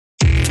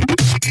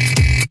Living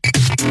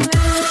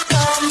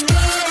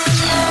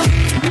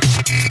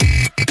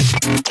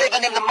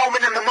in the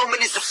moment, and the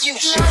moment is the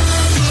future.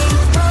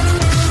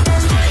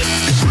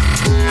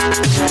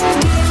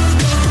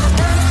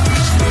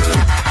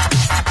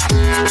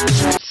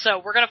 So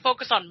we're going to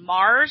focus on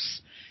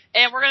Mars,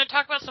 and we're going to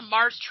talk about some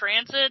Mars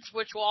transits,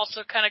 which will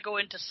also kind of go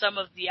into some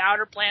of the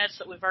outer planets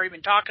that we've already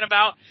been talking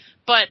about.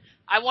 But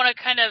I want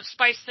to kind of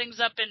spice things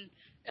up and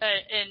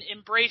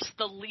embrace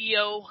the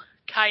Leo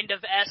kind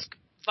of esque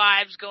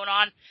vibes going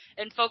on,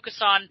 and focus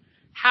on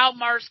how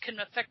Mars can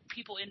affect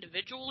people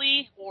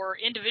individually or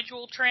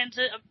individual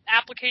transit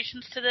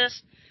applications to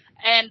this.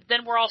 And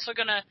then we're also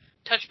going to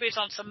touch base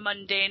on some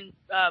mundane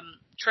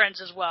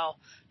trends as well.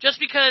 Just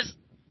because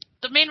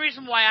the main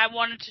reason why I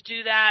wanted to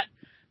do that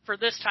for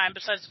this time,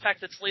 besides the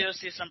fact that it's Leo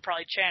season, I'm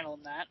probably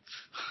channeling that,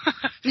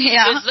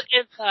 Yeah. is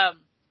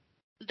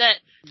that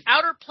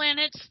outer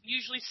planets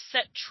usually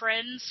set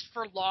trends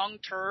for long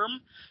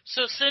term.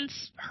 So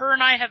since her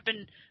and I have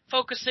been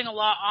focusing a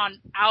lot on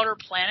outer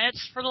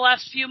planets for the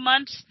last few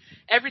months,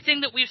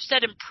 everything that we've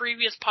said in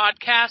previous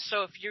podcasts,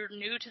 so if you're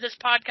new to this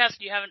podcast,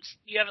 you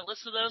haven't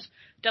listened to those,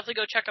 definitely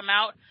go check them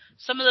out.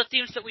 Some of the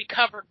themes that we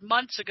covered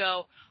months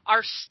ago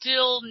are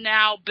still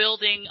now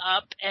building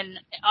up and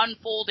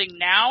unfolding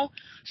now.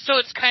 So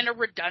it's kind of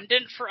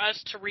redundant for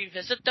us to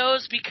revisit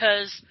those,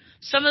 because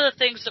some of the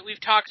things that we've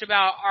talked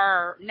about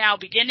are now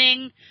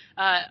beginning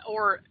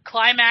or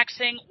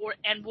climaxing,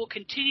 and will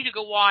continue to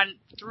go on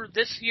through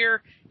this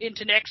year,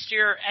 into next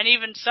year, and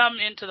even some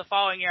into the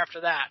following year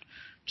after that,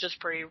 which is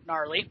pretty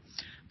gnarly.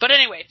 But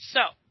anyway, so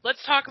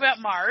let's talk about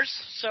Mars.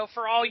 So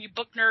for all you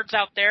book nerds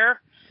out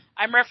there,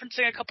 I'm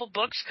referencing a couple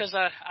books because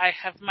I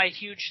have my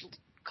huge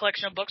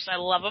collection of books and I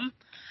love them.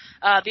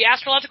 The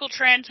Astrological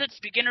Transits,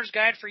 Beginner's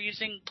Guide for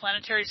Using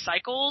Planetary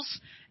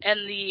Cycles,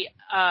 and the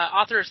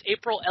author is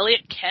April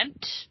Elliott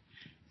Kent.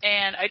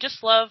 And I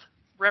just love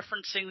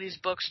referencing these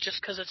books just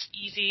because it's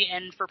easy,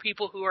 and for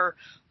people who are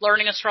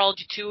learning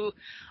astrology too,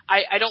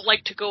 I don't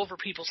like to go over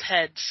people's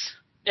heads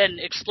and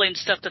explain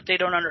stuff that they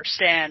don't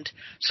understand.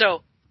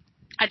 So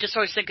I just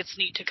always think it's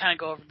neat to kind of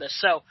go over this.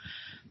 So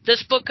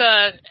this book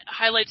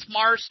highlights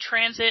Mars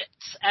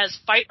transits as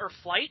fight or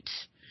flight.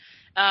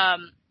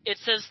 It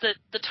says that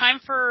the time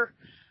for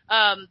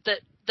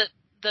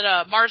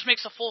that Mars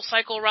makes a full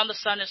cycle around the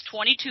sun is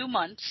 22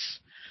 months.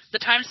 The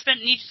time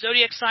spent in each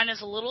zodiac sign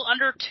is a little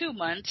under 2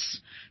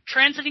 months.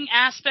 Transiting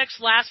aspects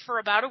last for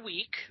about a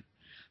week.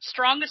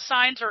 Strongest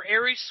signs are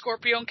Aries,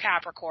 Scorpio, and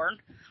Capricorn.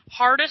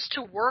 Hardest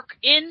to work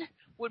in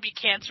would be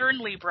Cancer and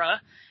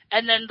Libra.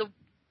 And then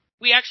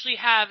we actually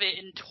have it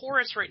in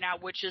Taurus right now,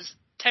 which is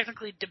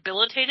technically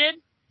debilitated.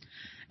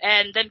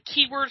 And then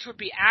keywords would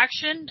be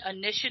action,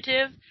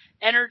 initiative,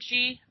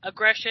 energy,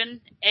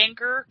 aggression,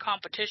 anger,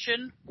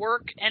 competition,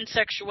 work, and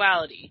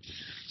sexuality.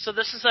 So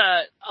this is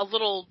a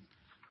little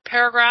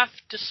paragraph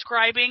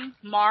describing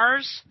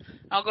Mars.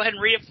 I'll go ahead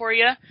and read it for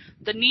you.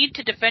 The need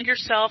to defend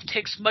yourself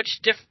takes a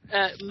much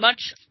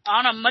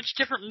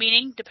different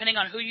meaning depending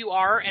on who you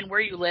are and where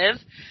you live.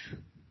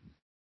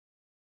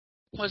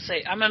 Let's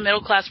say I'm a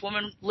middle-class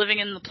woman living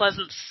in the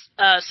pleasant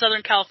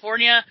Southern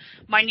California.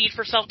 My need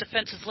for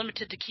self-defense is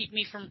limited to keep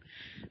me from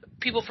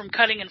people from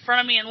cutting in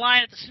front of me in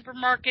line at the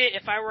supermarket.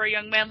 If I were a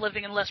young man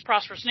living in a less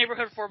prosperous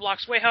neighborhood 4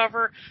 blocks away,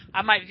 however,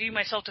 I might view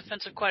my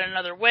self-defense in quite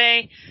another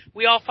way.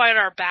 We all fight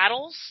our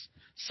battles.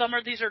 Some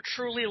of these are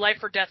truly life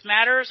or death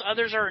matters.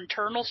 Others are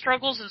internal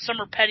struggles, and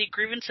some are petty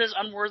grievances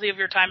unworthy of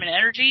your time and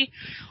energy.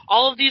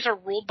 All of these are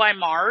ruled by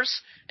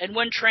Mars, and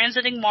when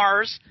transiting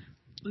Mars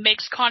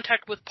makes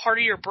contact with part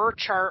of your birth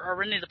chart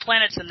or any of the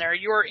planets in there,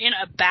 you are in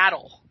a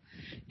battle.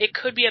 It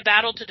could be a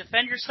battle to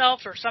defend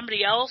yourself or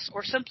somebody else,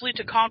 or simply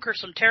to conquer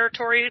some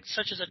territory,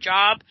 such as a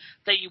job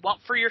that you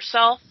want for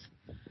yourself.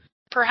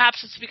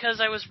 Perhaps it's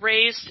because I was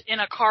raised in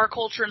a car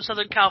culture in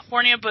Southern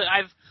California, but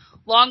I've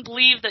long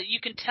believed that you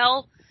can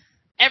tell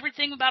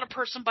everything about a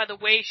person by the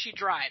way she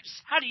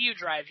drives. How do you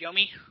drive,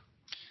 Yomi?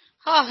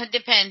 Oh, it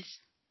depends.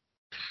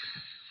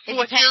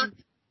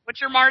 What's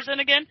your Mars in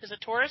again? Is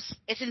it Taurus?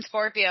 It's in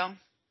Scorpio.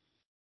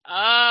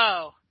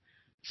 Oh.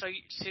 So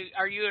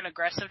are you an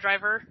aggressive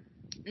driver?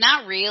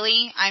 Not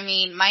really. I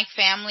mean, my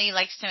family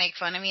likes to make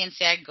fun of me and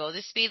say I go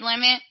the speed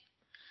limit,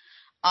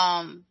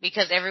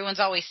 because everyone's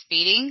always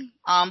speeding.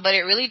 But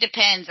it really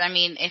depends. I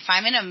mean, if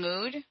I'm in a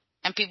mood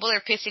and people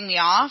are pissing me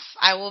off,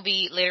 I will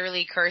be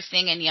literally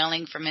cursing and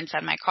yelling from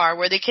inside my car,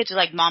 where the kids are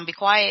like, "Mom, be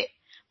quiet.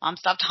 Mom,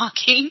 stop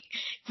talking.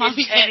 Mom,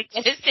 you're gonna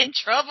get us in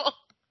trouble."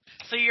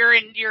 So you're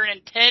an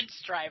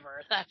intense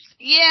driver.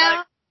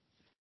 Yeah.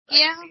 I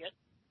see it.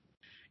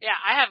 Yeah,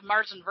 I have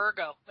Mars in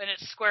Virgo, and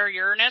it's square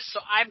Uranus,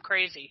 so I'm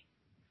crazy.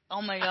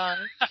 Oh my god.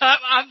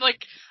 I'm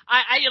like,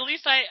 I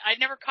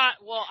never caught,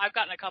 well, I've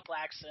gotten a couple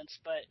accidents,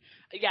 but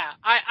yeah,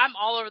 I'm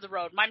all over the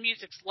road. My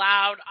music's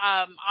loud.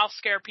 I'll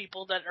scare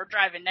people that are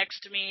driving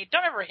next to me.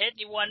 Don't ever hit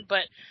anyone,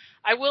 but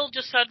I will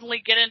just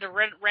suddenly get into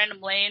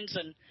random lanes,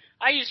 and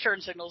I use turn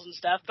signals and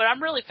stuff, but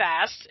I'm really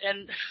fast,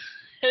 and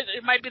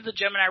it might be the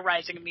Gemini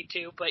rising in me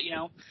too, but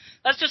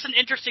that's just an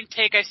interesting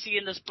take I see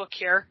in this book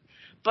here.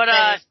 But,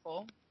 that is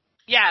cool.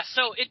 Yeah,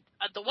 so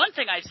the one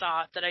thing I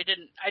saw that I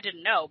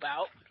didn't know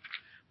about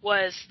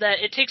was that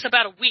it takes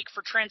about a week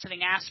for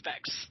transiting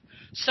aspects.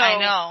 So I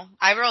know.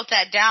 I wrote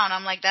that down.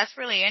 I'm like, that's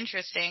really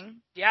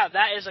interesting. Yeah,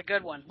 that is a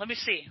good one. Let me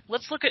see.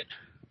 Let's look at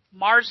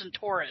Mars and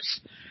Taurus.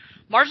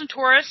 Mars and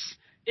Taurus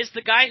is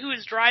the guy who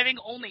is driving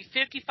only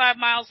 55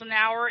 miles an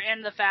hour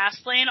in the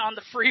fast lane on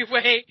the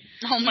freeway.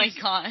 Oh my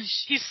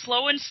gosh. He's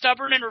slow and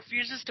stubborn and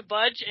refuses to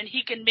budge, and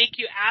he can make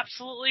you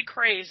absolutely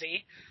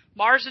crazy.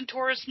 Mars and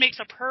Taurus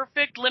makes a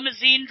perfect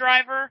limousine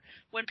driver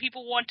when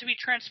people want to be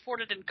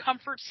transported in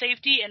comfort,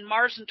 safety, and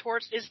Mars and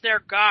Taurus is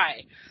their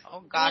guy. Oh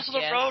gosh,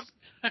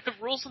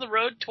 Rules of the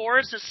road,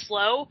 Taurus is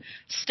slow,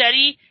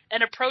 steady,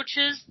 and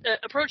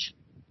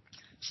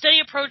steady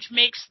approach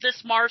makes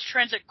this Mars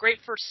transit great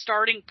for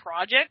starting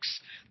projects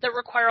that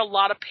require a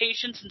lot of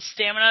patience and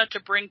stamina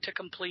to bring to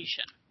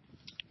completion.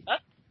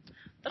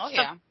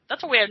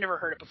 That's a way I've never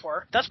heard it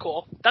before. That's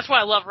cool. That's why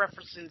I love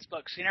referencing these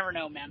books. You never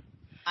know, man.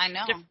 I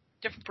know.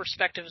 Different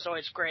perspective is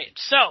always great.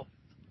 So,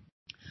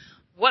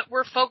 what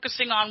we're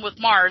focusing on with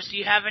Mars, do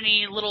you have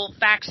any little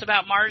facts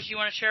about Mars you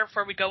want to share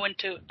before we go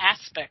into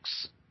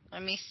aspects?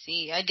 Let me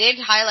see. I did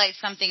highlight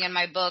something in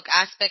my book,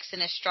 Aspects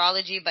in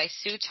Astrology by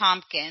Sue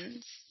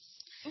Tompkins.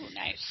 Ooh,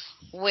 nice.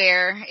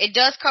 Where it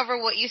does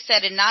cover what you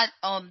said, and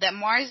the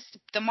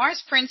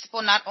Mars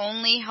principle not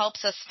only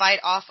helps us fight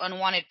off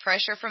unwanted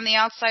pressure from the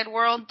outside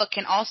world, but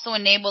can also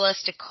enable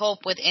us to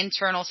cope with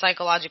internal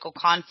psychological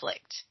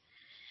conflict.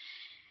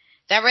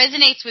 That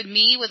resonates with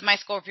me, with my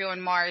Scorpio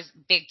and Mars,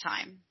 big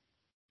time.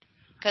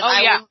 Because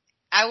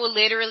I will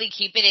literally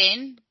keep it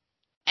in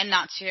and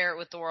not share it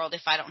with the world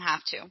if I don't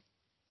have to.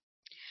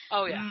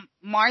 Oh yeah.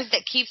 Mars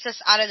also keeps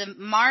us out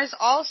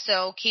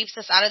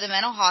of the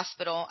mental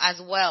hospital, as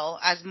well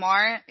as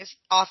Mars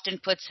often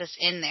puts us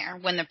in there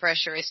when the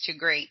pressure is too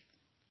great.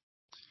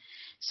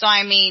 So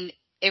I mean,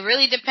 it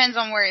really depends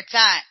on where it's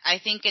at. I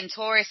think in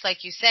Taurus,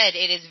 like you said,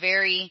 it is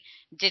very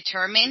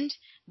determined,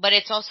 but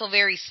it's also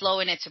very slow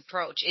in its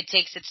approach. It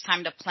takes its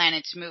time to plan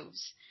its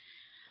moves.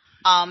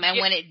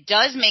 When it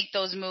does make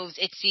those moves,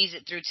 it sees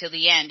it through till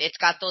the end. It's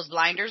got those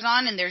blinders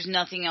on, and there's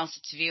nothing else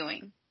it's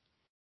viewing.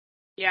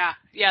 Yeah,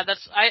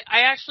 I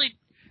actually,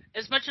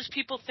 as much as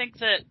people think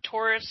that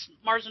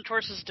Mars and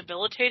Taurus is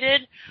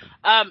debilitated,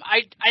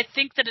 I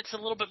think that it's a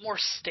little bit more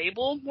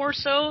stable, more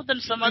so than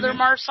some other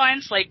Mars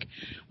signs. Like,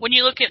 when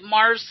you look at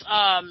Mars,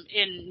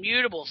 in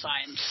mutable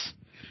signs,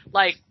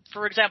 like,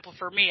 for example,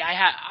 for me,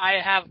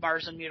 I have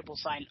Mars in mutable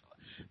sign.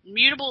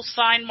 Mutable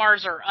sign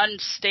Mars are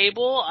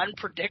unstable,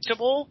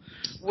 unpredictable,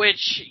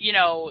 which,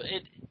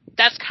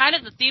 that's kind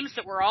of the themes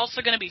that we're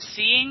also going to be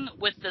seeing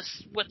with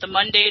the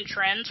mundane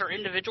trends or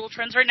individual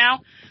trends right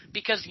now,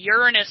 because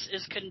Uranus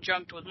is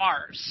conjunct with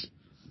Mars.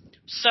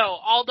 So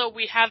although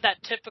we have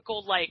that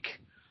typical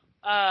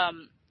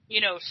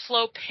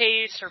slow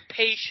pace or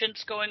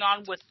patience going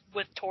on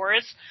with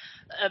Taurus,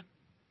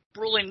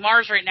 ruling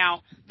Mars right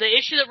now, the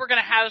issue that we're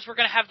going to have is we're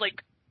going to have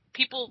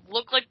people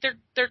look like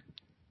they're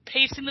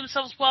pacing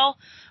themselves well,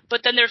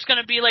 but then there's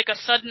going to be a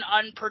sudden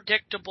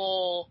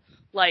unpredictable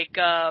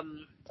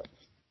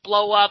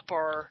blow up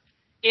or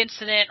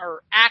incident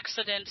or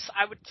accidents.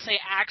 I would say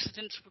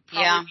accidents would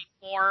probably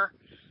be more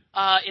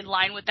in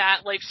line with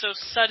that. So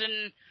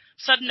sudden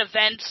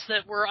events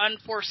that were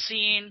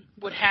unforeseen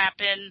would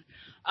happen.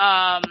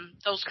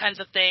 Those kinds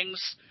of things.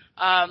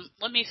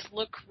 Let me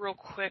look real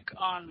quick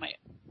on my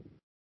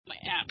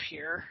app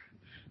here.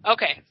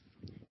 Okay.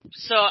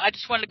 So I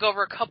just wanted to go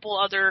over a couple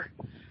other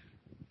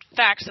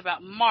facts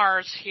about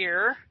Mars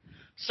here.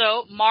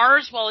 So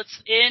Mars, while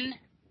it's in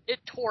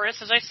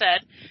Taurus, as I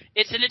said,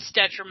 it's in its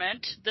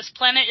detriment. This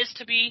planet is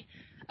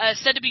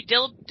said to be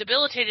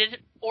debilitated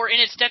or in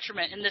its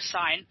detriment in this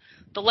sign.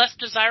 The less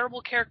desirable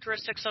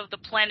characteristics of the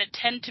planet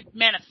tend to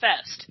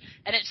manifest,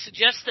 and it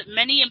suggests that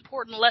many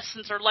important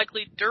lessons are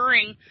likely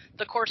during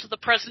the course of the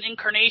present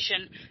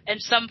incarnation, and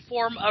some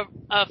form of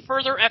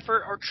further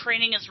effort or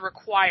training is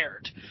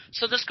required.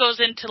 So this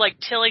goes into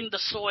tilling the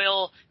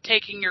soil,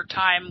 taking your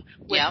time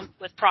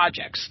with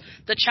projects.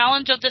 The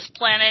challenge of this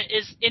planet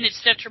is in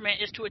its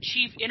detriment is to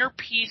achieve inner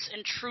peace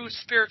and true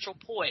spiritual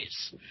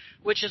poise,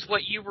 which is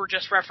what you were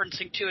just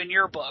referencing to in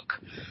your book.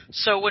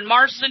 So when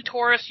Mars is in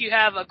Taurus, you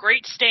have a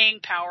great staying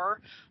power,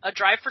 a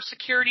drive for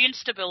security and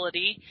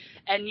stability,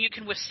 and you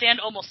can withstand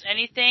almost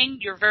anything.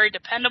 You're very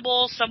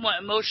dependable, somewhat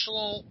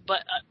emotional,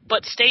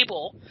 but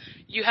stable.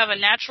 You have a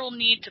natural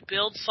need to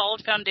build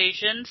solid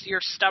foundations.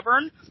 You're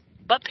stubborn,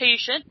 but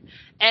patient,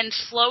 and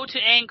slow to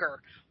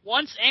anger.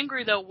 Once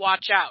angry, though,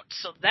 watch out.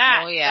 So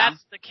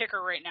that's the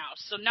kicker right now.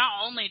 So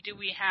not only do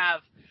we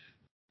have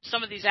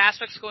some of these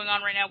aspects going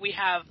on right now, we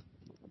have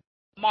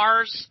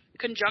Mars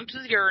conjunct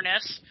with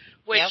Uranus,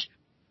 which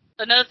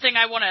another thing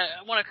I want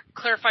to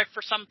clarify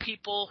for some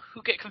people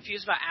who get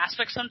confused about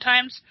aspects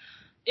sometimes.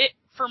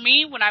 For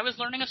me, when I was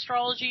learning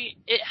astrology,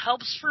 it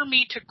helps for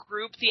me to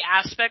group the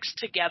aspects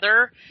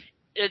together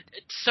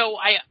so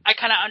I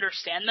kind of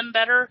understand them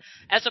better,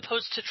 as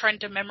opposed to trying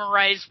to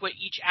memorize what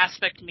each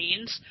aspect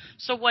means.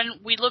 So when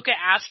we look at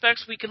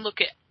aspects, we can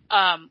look at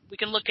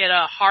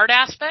hard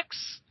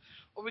aspects,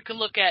 or we can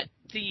look at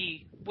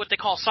what they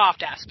call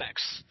soft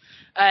aspects.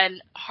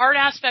 And hard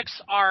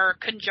aspects are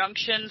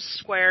conjunctions,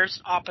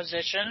 squares,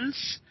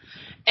 oppositions.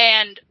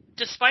 And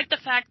despite the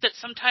fact that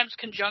sometimes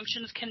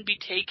conjunctions can be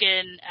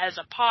taken as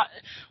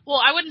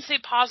I wouldn't say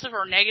positive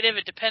or negative.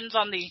 It depends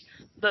on the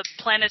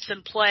planets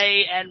in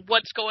play and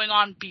what's going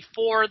on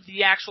before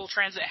the actual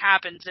transit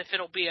happens, if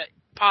it'll be a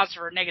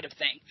positive or negative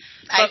thing.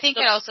 I think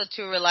it also,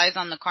 too, relies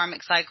on the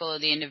karmic cycle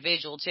of the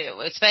individual,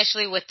 too,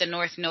 especially with the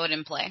North Node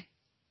in play.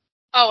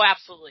 Oh,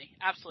 absolutely.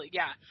 Absolutely,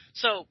 yeah.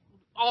 So,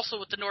 also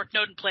with the North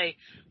Node in play,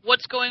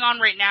 what's going on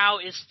right now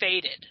is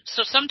fated.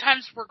 So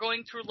sometimes we're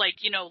going through,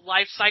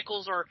 life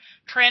cycles or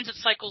transit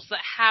cycles that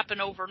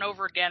happen over and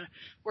over again,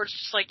 where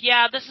it's just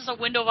this is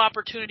a window of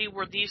opportunity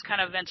where these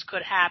kind of events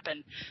could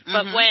happen.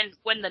 But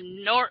when the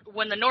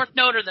North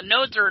Node or the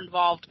nodes are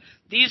involved,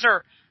 these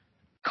are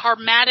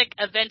karmatic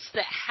events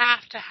that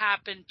have to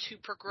happen to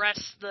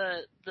progress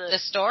the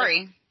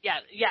story.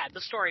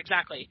 The story,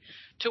 exactly,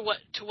 to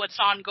what's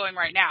ongoing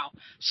right now.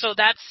 So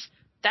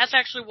that's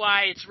actually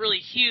why it's really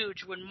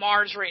huge when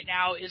Mars right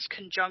now is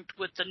conjunct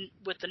with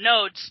the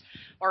nodes,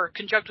 or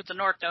conjunct with the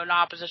North Node in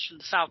opposition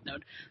to the South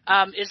Node,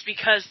 is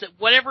because that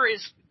whatever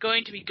is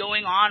going to be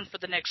going on for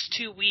the next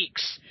 2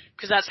 weeks,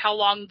 because that's how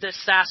long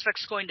this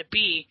aspect's going to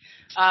be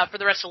for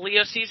the rest of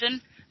Leo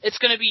season. It's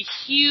going to be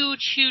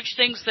huge, huge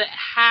things that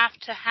have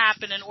to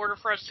happen in order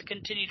for us to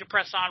continue to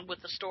press on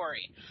with the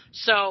story.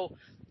 So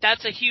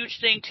that's a huge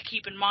thing to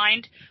keep in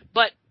mind.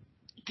 But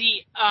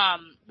the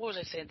what was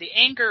I saying?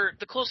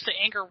 The close to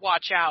anger,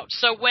 watch out.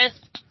 So hold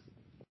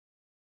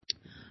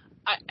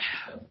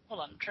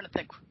on, I'm trying to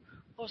think.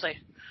 What was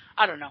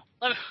I don't know.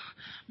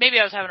 Maybe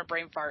I was having a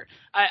brain fart.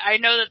 I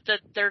know that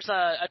there's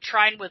a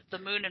trine with the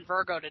moon in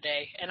Virgo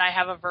today, and I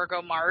have a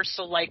Virgo Mars,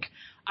 so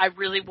I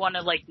really want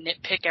to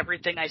nitpick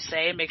everything I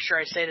say and make sure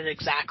I say it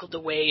exactly the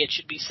way it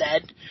should be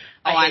said.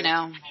 I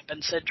know.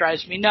 It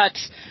drives me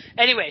nuts.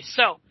 Anyway,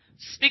 so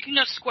speaking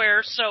of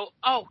squares,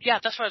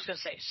 that's what I was going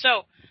to say.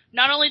 So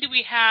not only do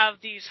we have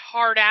these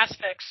hard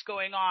aspects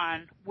going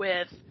on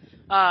with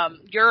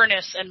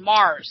Uranus and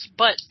Mars,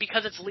 but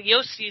because it's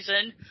Leo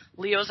season,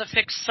 Leo's a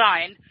fixed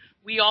sign,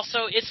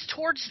 it's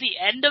towards the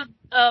end of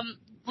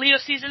Leo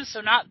season,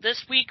 so not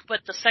this week, but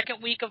the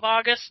second week of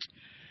August,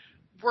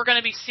 we're going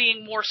to be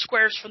seeing more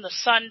squares from the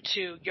Sun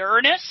to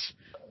Uranus,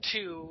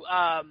 to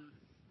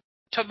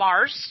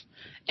Mars,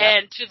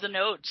 and to the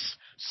nodes.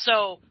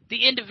 So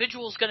the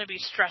individual's going to be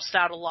stressed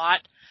out a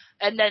lot.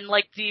 And then,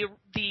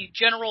 the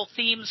general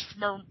themes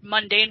from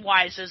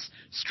mundane-wise is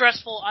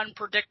stressful,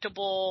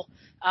 unpredictable,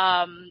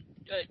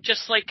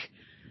 just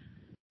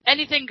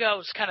anything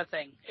goes kind of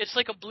thing. It's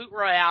like a Blue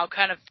Royale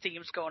kind of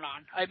themes going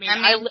on.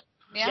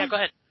 Go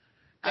ahead.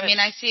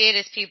 I see it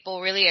as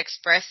people really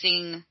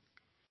expressing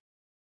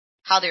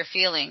how they're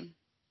feeling.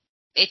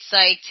 It's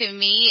to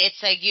me,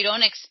 it's you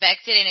don't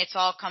expect it and it's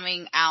all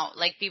coming out.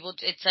 People,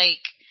 it's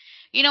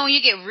when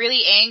you get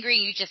really angry,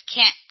 you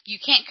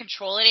can't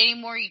control it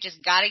anymore. You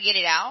just got to get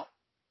it out.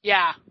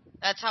 Yeah.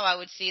 That's how I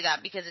would see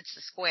that, because it's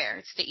the square.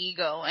 It's the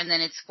ego, and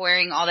then it's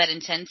squaring all that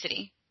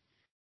intensity.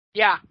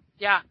 Yeah,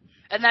 yeah.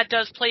 And that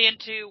does play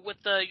into with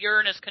the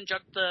Uranus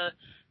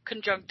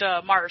conjunct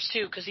Mars,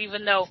 too, because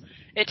even though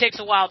it takes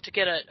a while to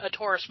get a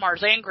Taurus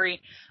Mars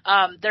angry,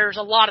 there's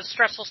a lot of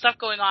stressful stuff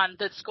going on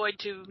that's going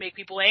to make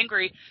people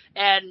angry.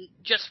 And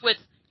just with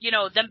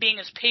them being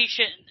as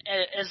patient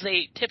as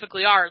they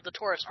typically are, the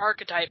Taurus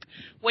archetype,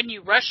 when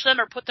you rush them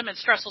or put them in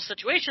stressful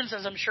situations,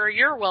 as I'm sure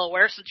you're well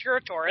aware since you're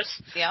a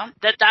Taurus,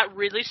 that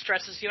really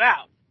stresses you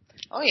out.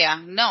 Oh yeah,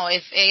 no,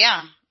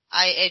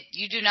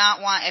 you do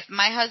not want, if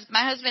my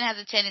husband has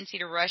a tendency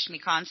to rush me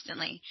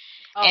constantly,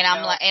 and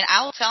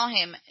I will tell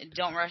him,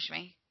 don't rush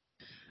me.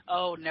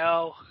 Oh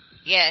no.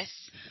 Yes.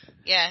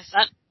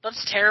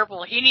 That's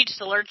terrible. He needs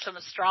to learn some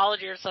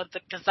astrology or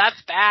something, because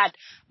that's bad.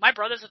 My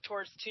brother's a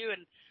Taurus too,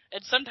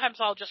 and sometimes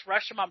I'll just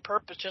rush him on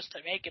purpose just to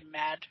make him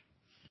mad.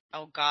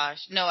 Oh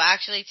gosh. No,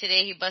 actually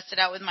today he busted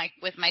out with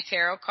my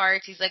tarot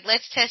cards. He's like,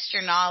 "Let's test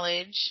your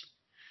knowledge."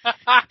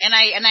 and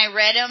I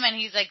read him, and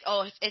he's like,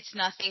 "Oh, it's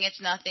nothing.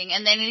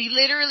 And then he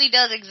literally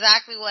does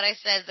exactly what I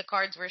said the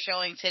cards were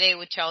showing today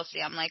with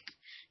Chelsea. I'm like,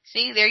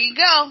 "See, there you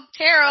go.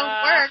 Tarot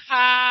works."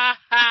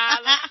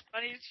 That's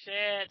funny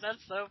shit.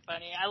 That's so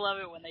funny. I love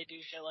it when they do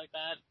shit like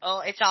that. Oh,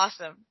 it's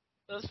awesome.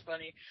 That's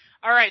funny.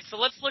 All right, so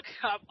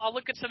I'll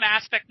look at some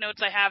aspect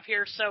notes I have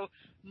here. So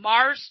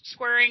Mars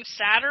squaring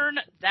Saturn,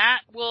 that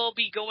will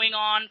be going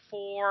on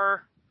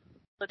for,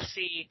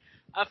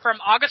 from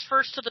August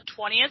 1st to the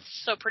 20th,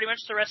 so pretty much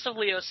the rest of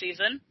Leo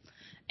season.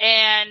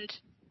 And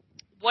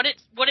what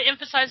it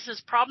emphasizes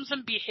is problems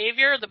in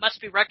behavior that must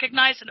be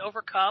recognized and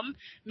overcome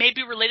may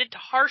be related to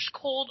harsh,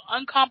 cold,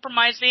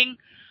 uncompromising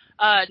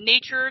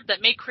nature that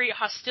may create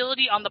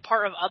hostility on the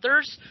part of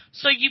others.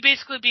 So you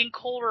basically being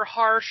cold or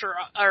harsh or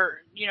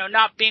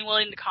not being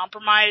willing to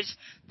compromise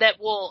that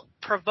will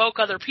provoke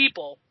other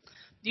people.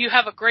 You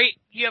have great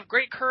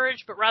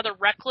courage, but rather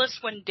reckless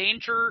when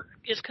danger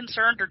is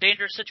concerned or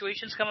dangerous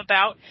situations come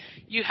about.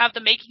 You have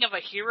the making of a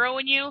hero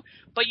in you,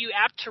 but you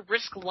apt to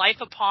risk life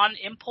upon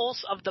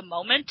impulse of the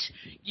moment.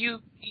 You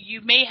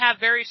may have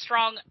very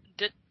strong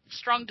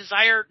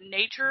desire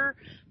nature,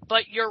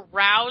 but your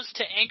rouse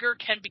to anger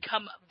can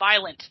become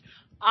violent.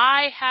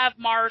 I have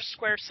Mars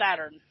square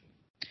Saturn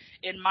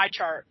in my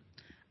chart.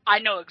 I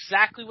know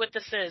exactly what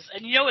this is.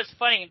 And you know what's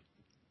funny?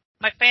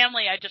 My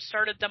family, I just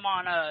started them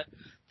on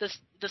this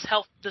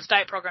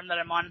diet program that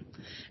I'm on,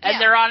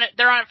 and they're on it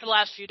for the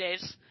last few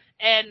days.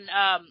 And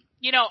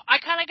I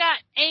kind of got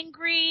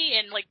angry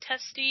and like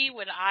testy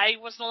when I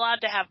wasn't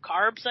allowed to have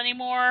carbs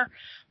anymore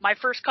my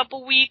first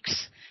couple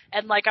weeks,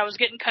 and like I was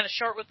getting kind of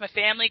short with my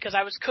family because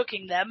I was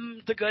cooking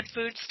them the good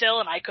food still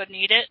and I couldn't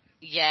eat it.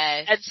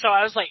 Yes. And so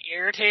I was like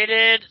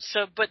irritated.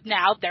 But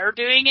now they're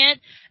doing it,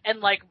 and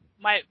like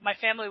my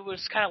family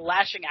was kind of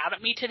lashing out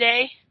at me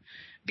today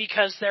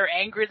because they're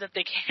angry that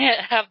they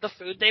can't have the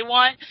food they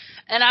want.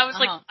 And I was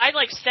I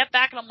stepped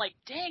back and I'm like,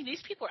 dang,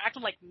 these people are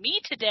acting like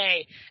me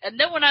today. And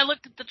then when I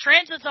looked at the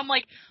transits, I'm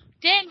like,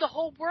 dang, the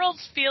whole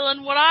world's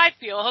feeling what I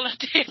feel on a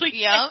daily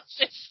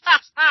basis.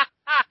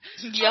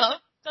 Yep.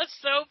 That's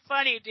so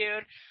funny,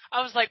 dude.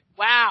 I was like,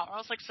 wow. I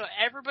was like, so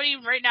everybody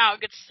right now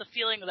gets the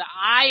feeling that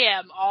I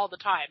am all the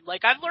time.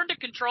 Like, I've learned to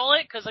control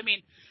it because, I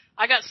mean,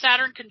 I got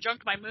Saturn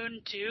conjunct my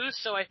moon too,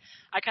 so I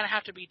kind of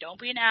have to be, don't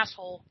be an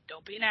asshole.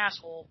 Don't be an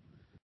asshole.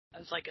 I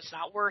was like, it's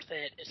not worth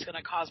it. It's going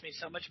to cause me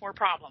so much more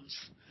problems.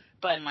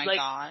 But oh my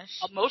gosh.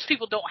 Most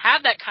people don't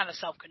have that kind of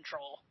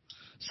self-control.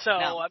 So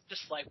no. I'm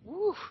just like,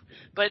 woo.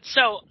 But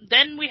so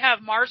then we have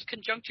Mars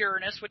conjunct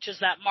Uranus, which is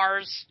that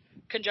Mars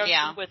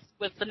conjunction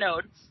with the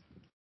node.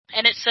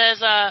 And it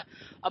says, a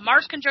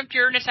Mars conjunct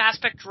Uranus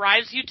aspect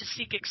drives you to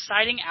seek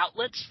exciting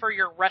outlets for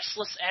your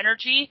restless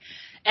energy,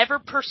 ever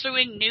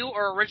pursuing new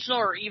or original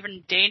or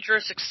even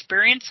dangerous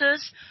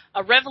experiences,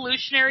 a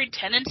revolutionary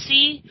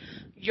tendency,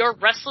 your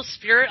restless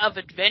spirit of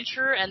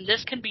adventure, and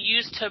this can be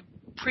used to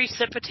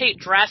precipitate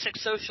drastic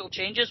social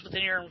changes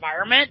within your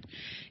environment.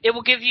 It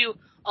will give you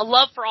a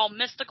love for all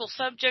mystical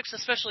subjects,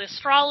 especially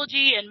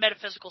astrology and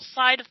metaphysical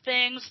side of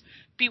things.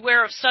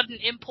 Beware of sudden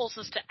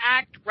impulses to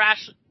act,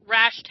 rash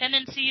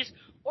tendencies,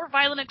 or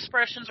violent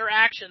expressions or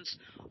actions.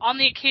 On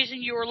the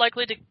occasion, you are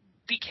likely to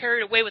be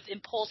carried away with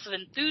impulsive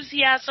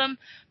enthusiasm,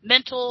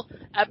 mental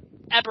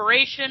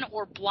aberration,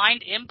 or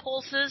blind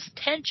impulses.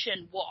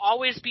 Tension will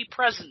always be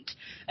present,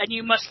 and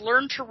you must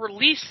learn to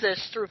release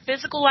this through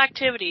physical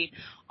activity.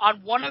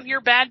 On one of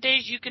your bad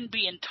days, you can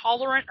be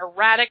intolerant,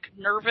 erratic,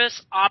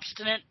 nervous,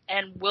 obstinate,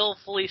 and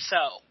willfully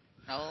so.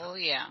 Oh,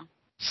 yeah.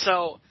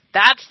 So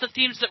that's the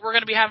themes that we're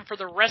going to be having for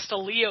the rest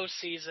of Leo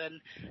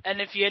season.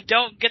 And if you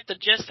don't get the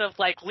gist of,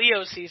 like,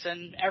 Leo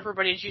season,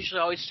 everybody's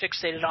usually always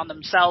fixated on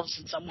themselves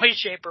in some way,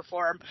 shape, or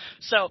form.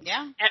 So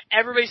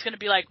everybody's going to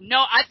be like, no,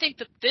 I think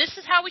that this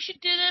is how we should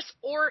do this.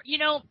 Or,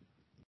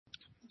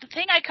 the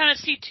thing I kind of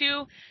see,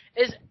 too,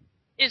 is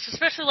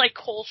especially, like,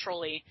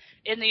 culturally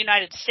in the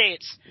United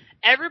States,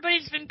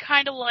 everybody's been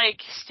kind of,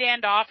 like,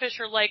 standoffish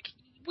or, like,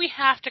 we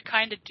have to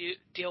kind of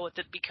deal with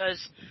it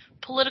because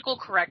political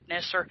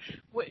correctness or,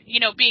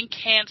 being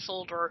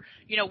canceled or,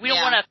 we don't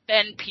want to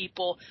offend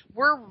people.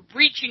 We're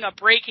reaching a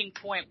breaking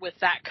point with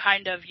that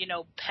kind of,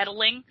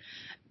 peddling.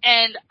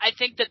 And I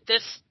think that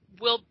this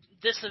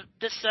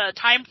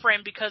time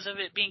frame, because of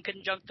it being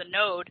conjunct the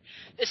node,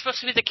 is supposed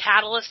to be the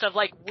catalyst of,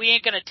 like, we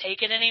ain't going to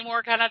take it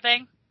anymore kind of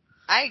thing.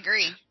 I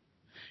agree.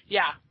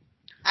 Yeah.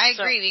 I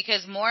agree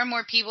because more and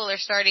more people are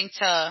starting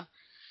to,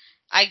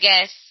 I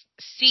guess,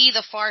 see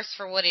the farce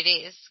for what it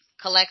is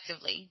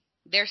collectively.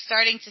 They're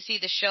starting to see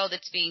the show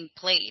that's being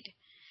played.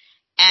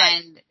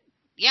 And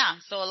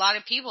so a lot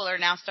of people are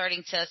now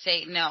starting to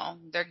say no.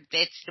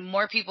 It's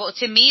more people,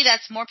 to me,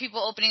 that's more people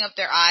opening up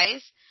their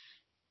eyes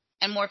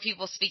and more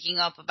people speaking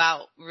up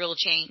about real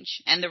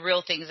change and the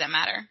real things that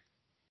matter.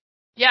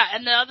 Yeah,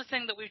 and the other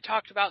thing that we've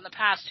talked about in the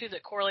past too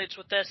that correlates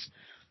with this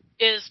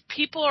is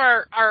people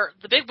are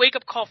the big wake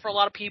up call for a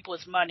lot of people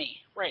is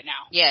money right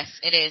now. Yes,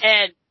 it is.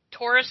 And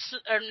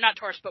not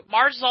Taurus, but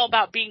Mars is all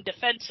about being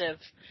defensive,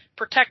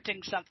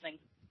 protecting something.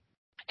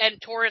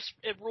 And Taurus,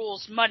 it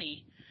rules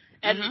money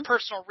and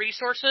personal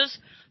resources.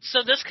 So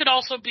this could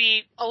also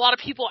be, a lot of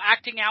people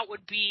acting out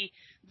would be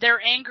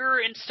their anger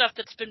and stuff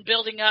that's been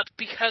building up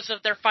because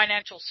of their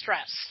financial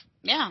stress.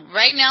 Yeah,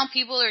 right now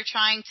people are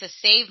trying to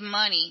save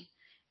money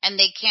and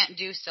they can't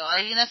do so.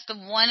 I think that's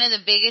one of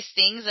the biggest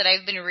things that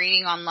I've been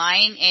reading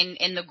online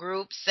in the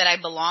groups that I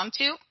belong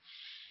to.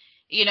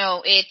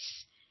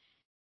 It's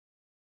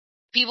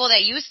people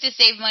that used to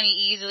save money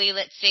easily,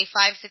 let's say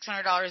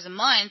 $500-$600 a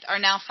month, are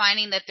now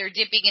finding that they're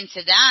dipping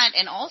into that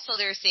and also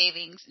their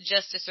savings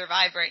just to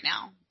survive right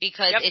now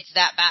because it's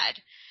that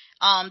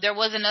bad. There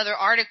was another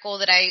article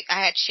that I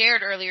had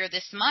shared earlier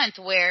this month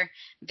where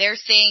they're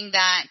saying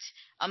that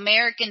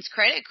Americans'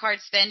 credit card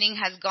spending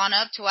has gone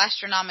up to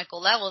astronomical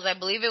levels. I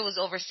believe it was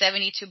over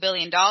 $72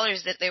 billion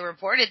that they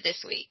reported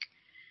this week.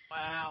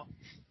 Wow.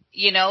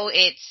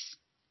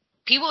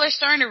 People are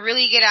starting to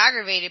really get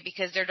aggravated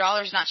because their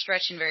dollar's not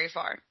stretching very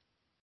far.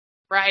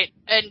 Right.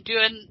 And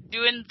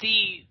doing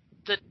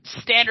the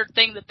standard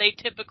thing that they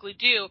typically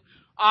do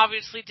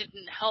obviously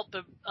didn't help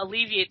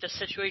alleviate the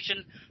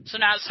situation, so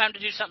now it's time to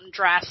do something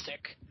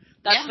drastic.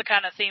 That's the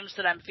kind of themes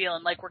that I'm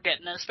feeling like we're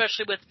getting,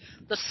 especially with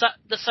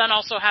the sun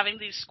also having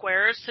these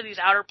squares to these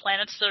outer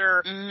planets that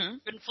are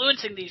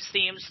influencing these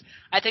themes.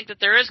 I think that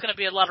there is going to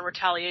be a lot of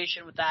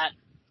retaliation with that.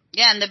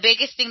 Yeah, and the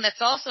biggest thing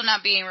that's also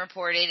not being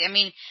reported, I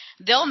mean,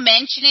 they'll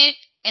mention it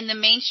in the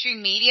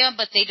mainstream media,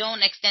 but they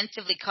don't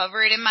extensively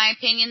cover it, in my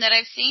opinion, that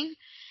I've seen,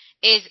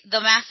 is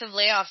the massive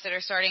layoffs that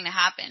are starting to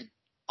happen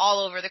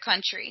all over the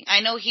country.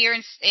 I know here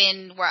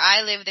in where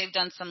I live, they've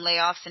done some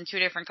layoffs in 2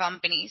 different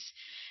companies,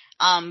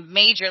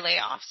 major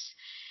layoffs.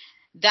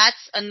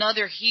 That's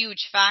another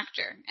huge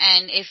factor.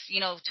 And if,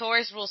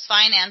 Taurus rules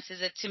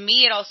finances, to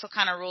me, it also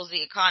kind of rules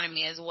the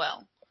economy as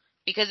well.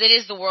 Because it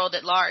is the world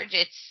at large.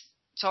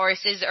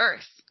 Taurus is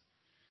Earth.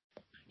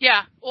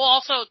 Yeah. Well,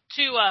 also,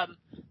 too,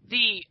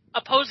 the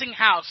opposing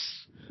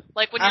house.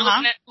 Like, when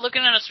you're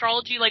looking at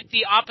astrology, like,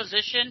 the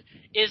opposition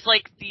is,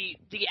 like, the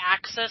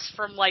axis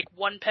from, like,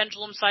 one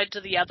pendulum side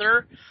to the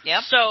other.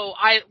 Yep. So,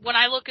 when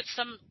I look at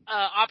some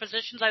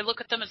oppositions, I look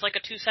at them as, like,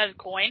 a two-sided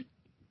coin.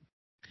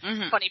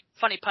 Mm-hmm.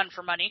 Funny pun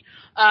for money.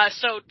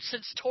 So,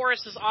 since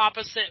Taurus is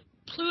opposite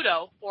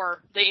Pluto,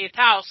 or the 8th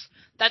house,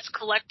 that's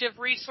collective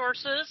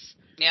resources.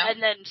 Yeah.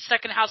 And then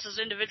second house is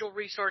individual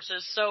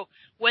resources. So,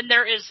 when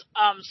there is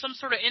some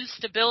sort of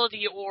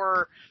instability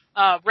or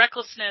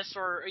recklessness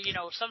or,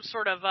 some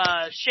sort of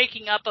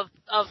shaking up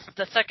of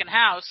the second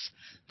house,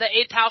 the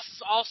 8th house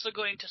is also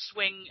going to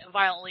swing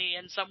violently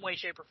in some way,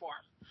 shape, or form.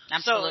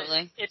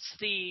 Absolutely. So it's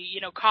the,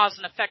 cause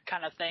and effect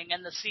kind of thing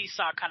and the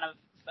seesaw kind of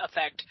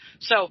effect.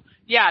 So,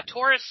 yeah,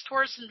 Taurus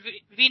and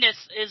Venus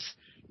is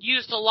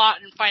used a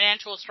lot in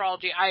financial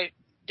astrology.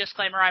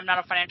 Disclaimer, I'm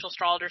not a financial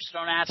astrologer, so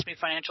don't ask me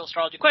financial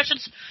astrology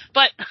questions,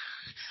 but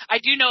I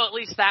do know at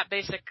least that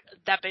basic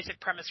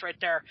premise right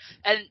there.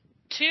 And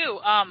 2,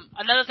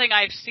 another thing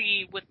I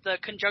see with the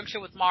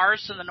conjunction with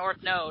Mars and the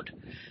North Node,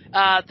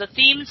 the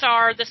themes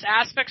are this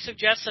aspect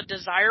suggests a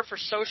desire for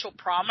social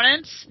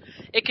prominence.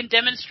 It can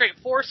demonstrate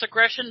force,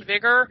 aggression,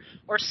 vigor,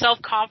 or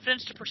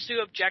self-confidence to pursue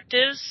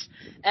objectives.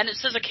 And it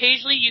says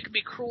occasionally you can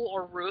be cruel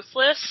or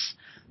ruthless,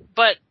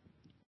 but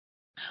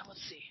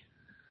let's see.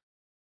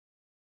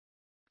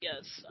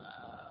 Yes.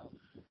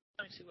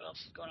 Let me see what else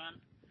is going on.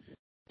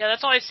 Yeah,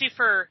 that's all I see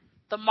for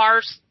the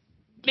Mars.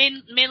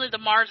 Mainly the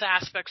Mars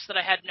aspects that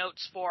I had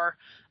notes for.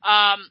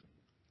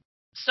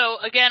 So,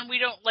 again, we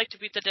don't like to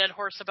beat the dead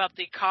horse about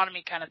the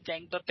economy kind of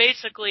thing, but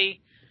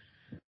basically,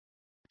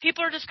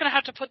 people are just going to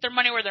have to put their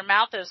money where their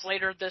mouth is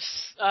later this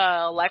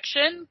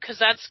election, because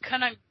that's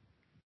kind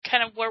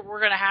of what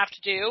we're going to have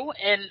to do.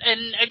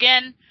 And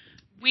again,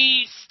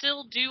 we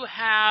still do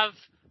have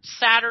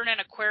Saturn and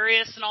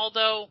Aquarius, and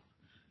although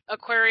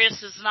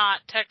Aquarius is not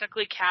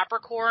technically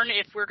Capricorn,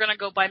 if we're going to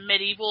go by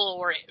medieval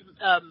or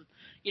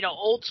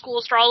old school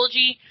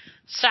astrology,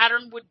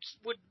 Saturn would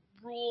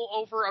rule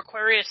over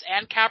Aquarius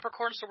and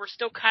Capricorn, so we're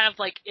still kind of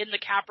like in the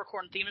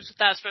Capricorn themes with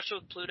that, especially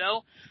with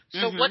Pluto.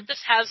 So what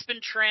this has been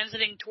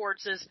transiting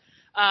towards is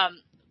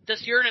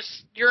this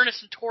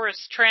Uranus and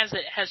Taurus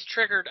transit has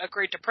triggered a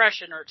Great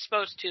Depression, or it's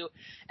supposed to.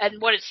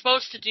 And what it's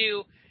supposed to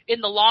do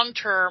in the long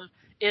term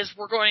is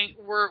we're going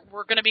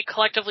to be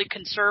collectively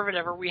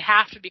conservative, or we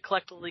have to be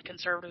collectively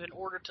conservative in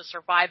order to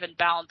survive and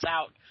balance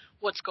out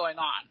what's going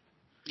on.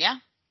 Yeah.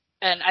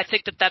 And I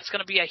think that that's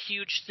going to be a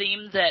huge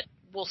theme that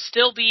will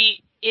still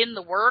be in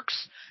the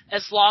works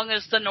as long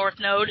as the North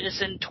Node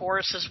is in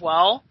Taurus as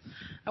well.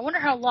 I wonder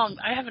how long.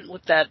 I haven't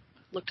looked at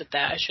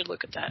that. I should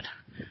look at that.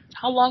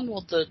 How long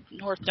will the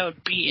North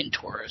Node be in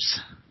Taurus?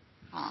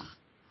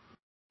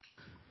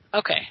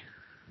 Okay.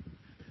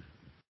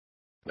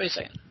 Wait a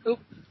second. Oop.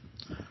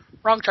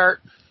 Wrong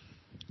chart.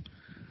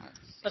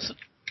 Let's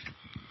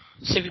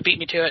see if you beat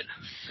me to it.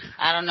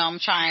 I don't know. I'm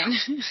trying.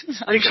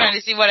 I'm trying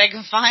to see what I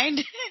can find.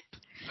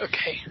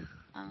 Okay.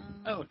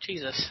 Oh,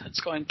 Jesus.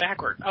 It's going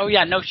backward. Oh,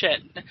 yeah, no shit.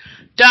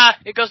 Duh!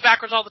 It goes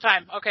backwards all the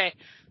time. Okay.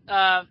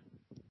 I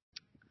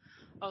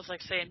was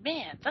like saying,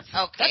 man, that's...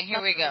 Okay, that's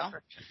here we go.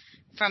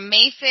 From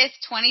May 5th,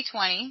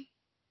 2020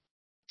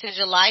 to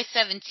July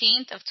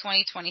 17th of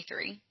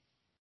 2023.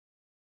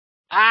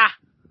 Ah!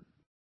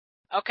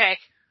 Okay.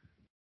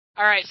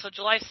 Alright, so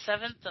July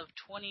 7th of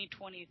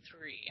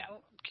 2023. I'm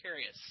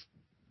curious.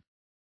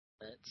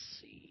 Let's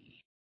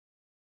see.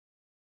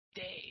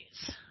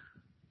 Days.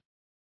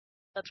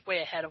 That's way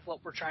ahead of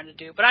what we're trying to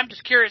do. But I'm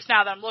just curious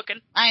now that I'm looking.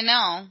 I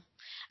know.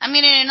 I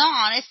mean, in all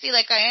honesty,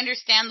 I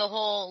understand the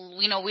whole,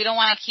 we don't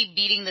want to keep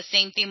beating the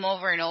same theme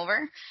over and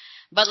over.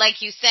 But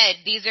like you said,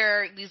 these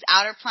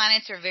outer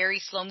planets are very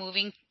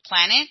slow-moving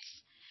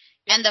planets.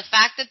 Yep. And the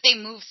fact that they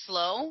move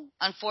slow,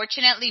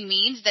 unfortunately,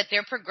 means that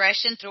their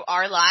progression through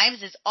our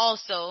lives is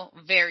also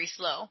very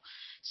slow.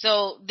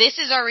 So this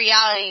is our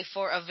reality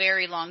for a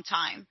very long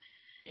time.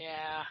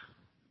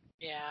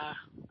 Yeah,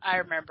 I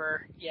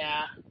remember.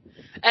 Yeah,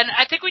 and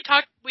I think we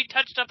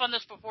touched up on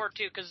this before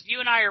too, because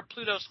you and I are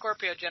Pluto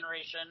Scorpio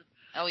generation.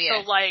 Oh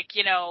yeah. So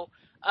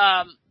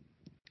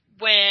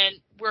when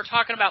we're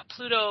talking about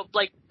Pluto,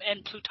 like,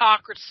 and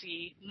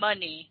plutocracy,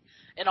 money,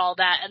 and all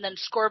that, and then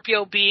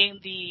Scorpio being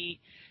the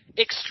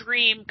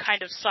extreme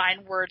kind of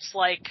sign where it's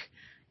like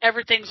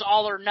everything's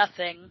all or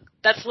nothing.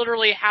 That's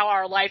literally how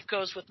our life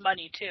goes with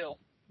money too.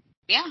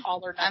 Yeah.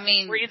 All or nothing. I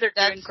mean, we're either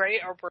doing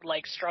great or we're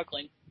like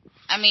struggling.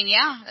 I mean,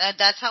 yeah,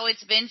 that's how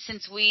it's been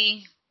since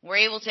we were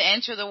able to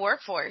enter the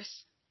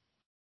workforce.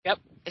 Yep.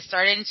 It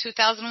started in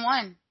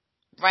 2001,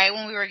 right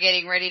when we were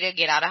getting ready to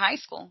get out of high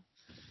school.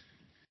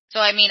 So,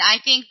 I mean, I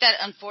think that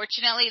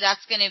unfortunately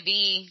that's going to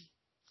be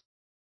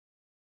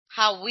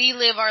how we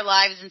live our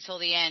lives until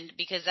the end,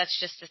 because that's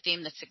just the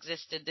theme that's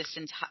existed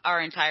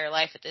our entire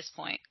life at this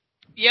point.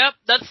 Yep,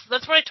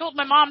 that's what I told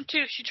my mom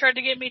too. She tried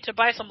to get me to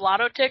buy some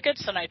lotto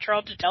tickets, and I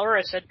tried to tell her,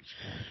 I said,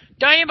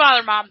 "Don't even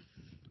bother, Mom."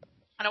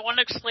 And I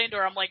wanted to explain to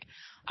her, I'm like,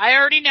 I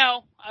already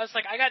know. I was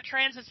like, I got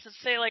transits that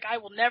say, like, I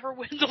will never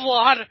win the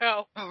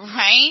lotto.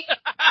 Right?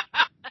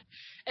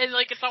 And,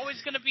 like, it's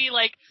always going to be,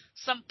 like,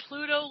 some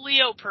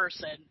Pluto-Leo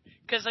person.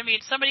 Because, I mean,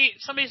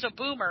 somebody's a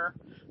boomer,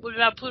 moving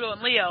about Pluto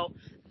and Leo,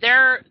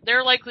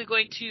 they're likely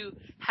going to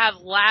have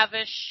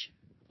lavish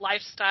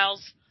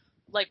lifestyles,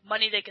 like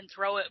money they can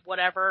throw at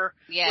whatever.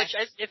 Yes.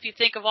 Which, if you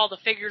think of all the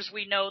figures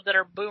we know that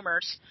are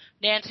boomers,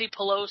 Nancy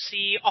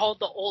Pelosi, all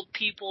the old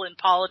people in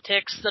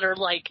politics that are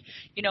like,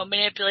 you know,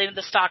 manipulating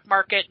the stock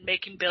market and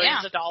making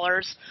billions of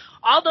dollars,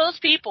 all those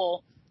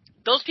people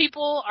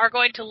are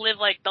going to live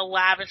like the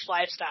lavish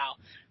lifestyle.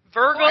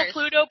 Virgo,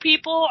 Pluto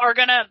people are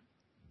gonna,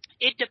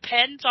 it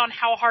depends on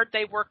how hard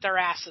they work their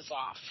asses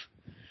off.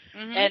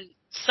 Mm-hmm. And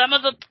some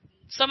of the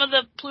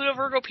Pluto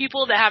Virgo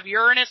people that have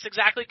Uranus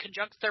exactly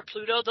conjunct their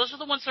Pluto, those are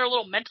the ones that are a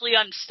little mentally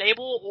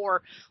unstable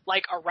or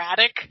like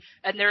erratic,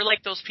 and they're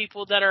like those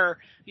people that are,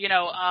 you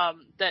know,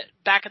 that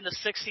back in the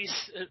 60s,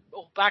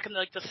 back in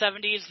like the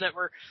 70s that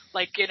were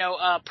like, you know,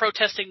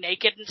 protesting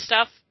naked and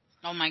stuff.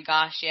 Oh my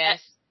gosh,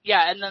 yes.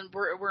 Yeah, and then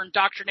we're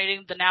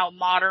indoctrinating the now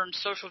modern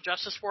social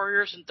justice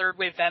warriors and third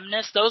wave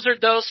feminists. Those are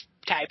those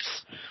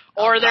types.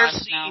 Or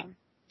there's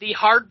the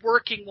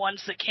hard-working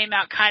ones that came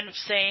out kind of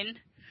sane.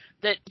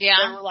 That they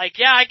were like,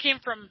 yeah, I came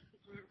from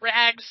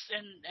rags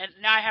and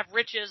now I have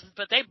riches,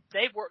 but they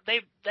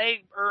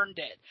earned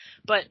it.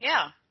 But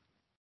yeah,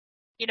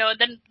 you know,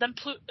 and then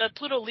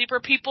Pluto Libra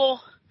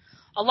people,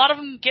 a lot of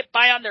them get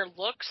by on their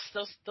looks.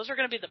 Those are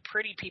going to be the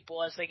pretty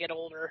people as they get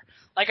older.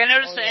 Like I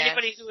noticed that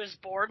anybody who is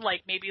born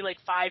like maybe like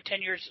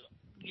 5-10 years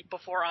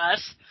before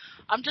us,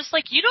 I'm just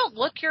like, you don't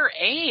look your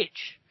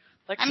age.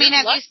 Like, I mean,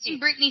 have you seen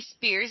Britney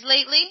Spears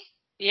lately?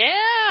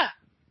 Yeah.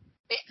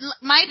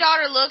 My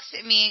daughter looks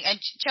at me, and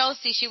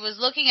Chelsea, she was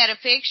looking at a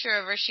picture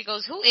of her. She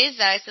goes, "Who is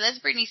that?" I said, "That's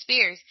Britney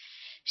Spears."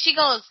 She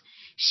goes,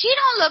 "She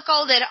don't look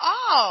old at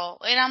all."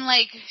 And I'm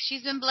like,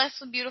 she's been blessed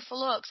with beautiful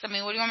looks. I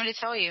mean, what do you want me to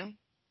tell you?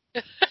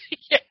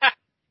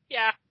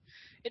 Yeah.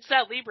 It's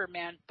that Libra,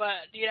 man.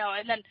 But, you know,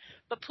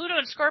 but Pluto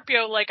and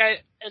Scorpio, like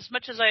as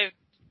much as I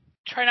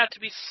try not to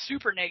be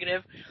super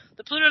negative,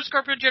 the Pluto and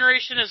Scorpio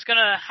generation is going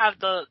to have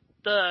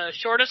the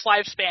shortest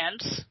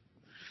lifespans.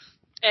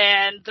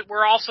 And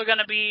we're also going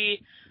to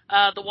be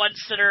the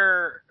ones that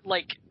are,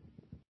 like,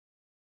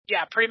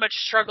 pretty much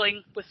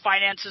struggling with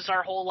finances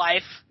our whole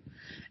life.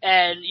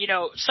 And, you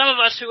know, some of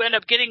us who end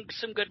up getting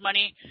some good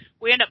money,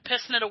 we end up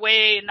pissing it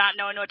away and not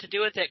knowing what to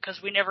do with it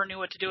because we never knew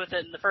what to do with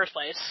it in the first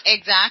place.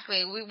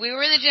 Exactly. We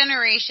were the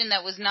generation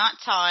that was not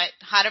taught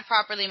how to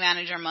properly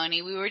manage our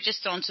money. We were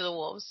just thrown to the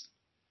wolves.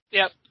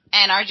 Yep.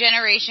 And our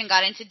generation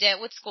got into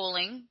debt with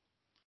schooling.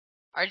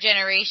 Our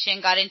generation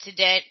got into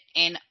debt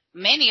in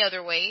many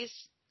other ways.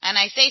 And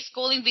I say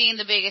schooling being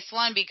the biggest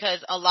one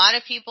because a lot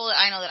of people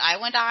I know that I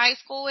went to high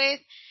school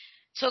with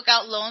took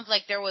out loans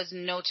like there was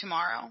no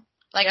tomorrow.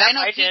 Like, I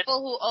know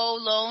people who owe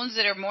loans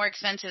that are more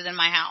expensive than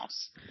my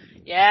house.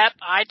 Yep,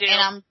 I do.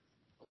 And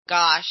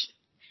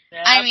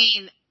Yep. I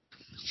mean,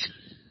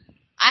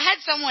 I had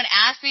someone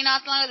ask me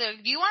not long ago,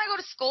 "Do you want to go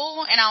to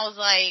school?" And I was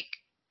like,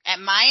 at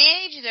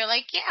my age? They're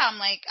like, "Yeah." I'm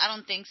like, "I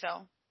don't think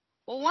so."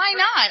 "Well, why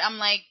not?" I'm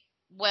like,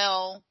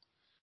 "Well,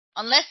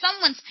 unless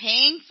someone's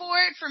paying for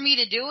it for me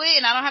to do it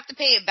and I don't have to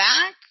pay it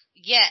back,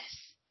 yes.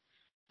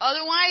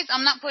 Otherwise,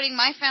 I'm not putting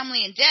my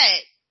family in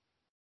debt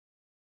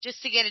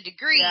just to get a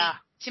degree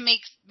to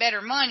make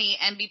better money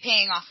and be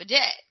paying off a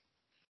debt."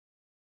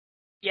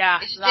 Yeah,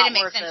 it just didn't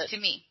make sense to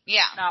me.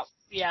 Yeah. No,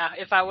 yeah,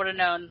 if I would have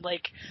known,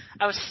 like,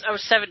 I was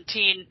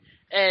 17,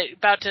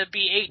 about to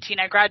be 18.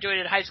 I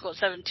graduated high school at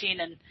 17,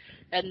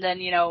 and then,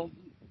 you know,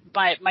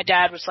 my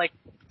dad was like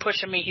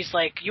pushing me. He's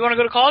like, "You want to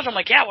go to college?" I'm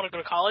like, "Yeah, I want to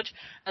go to college."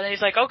 And then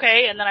he's like,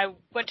 "Okay." And then I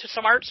went to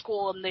some art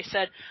school, and they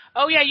said,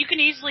 "Oh yeah, you can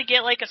easily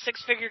get like a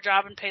 6-figure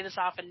job and pay this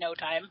off in no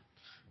time."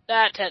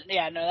 That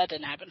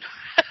didn't happen.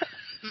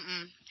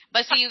 Mm-mm.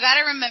 But see, you got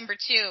to remember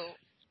too,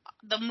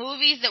 the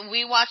movies that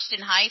we watched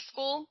in high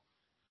school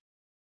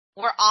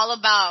were all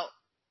about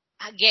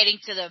getting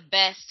to the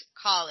best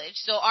college.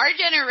 So our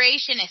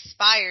generation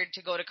aspired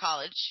to go to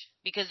college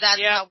because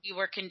that's how we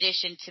were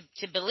conditioned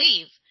to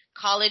believe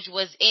college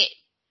was it.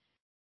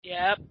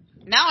 Yep.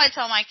 Now I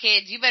tell my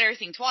kids, you better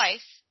think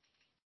twice.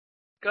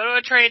 Go to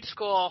a trade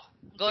school.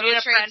 Go to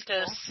a trade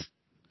school.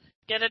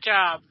 Get a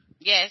job.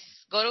 Yes.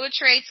 Go to a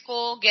trade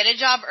school, get a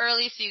job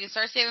early so you can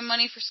start saving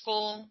money for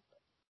school.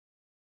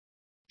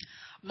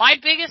 My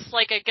biggest,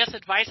 I guess,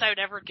 advice I would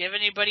ever give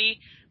anybody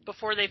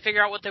before they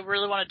figure out what they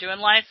really want to do in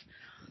life,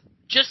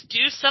 just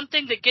do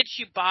something that gets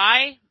you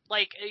by.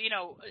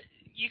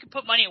 You can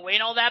put money away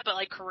and all that, but,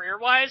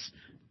 career-wise,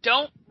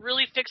 don't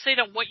really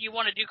fixate on what you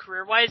want to do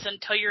career-wise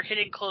until you're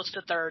hitting close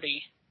to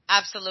 30.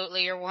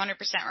 Absolutely. You're 100%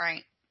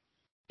 right.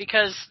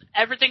 Because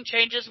everything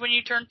changes when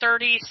you turn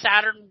 30.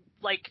 Saturn,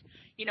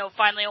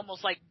 finally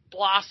almost,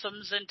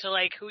 blossoms into,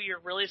 who you're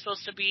really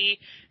supposed to be.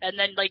 And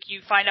then,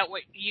 you find out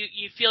what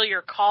you feel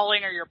your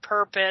calling or your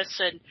purpose,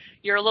 and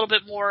you're a little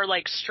bit more,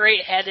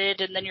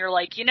 straight-headed. And then you're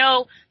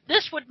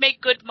this would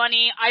make good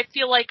money. I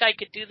feel like I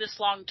could do this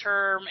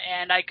long-term,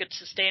 and I could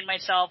sustain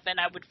myself, and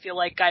I would feel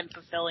like I'm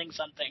fulfilling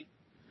something.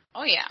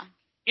 Oh, yeah.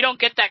 You don't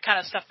get that kind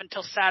of stuff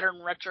until Saturn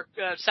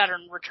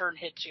return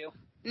hits you.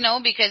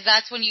 No, because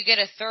that's when you get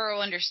a thorough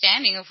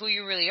understanding of who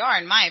you really are,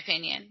 in my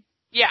opinion.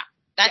 Yeah.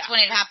 That's when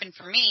it happened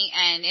for me,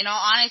 and in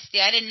all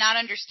honesty, I did not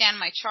understand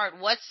my chart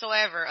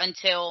whatsoever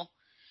until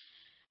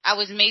I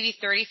was maybe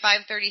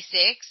 35,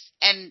 36,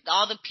 and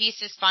all the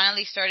pieces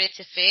finally started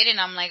to fit, and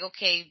I'm like,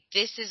 okay,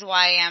 this is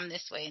why I am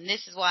this way, and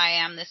this is why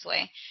I am this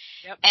way.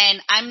 Yep.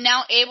 And I'm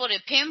now able to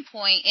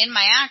pinpoint in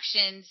my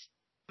actions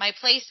my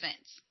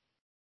placements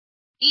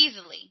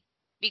easily,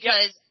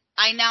 because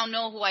I now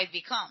know who I've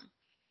become.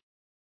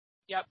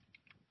 Yep.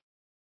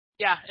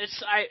 Yeah,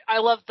 I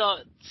love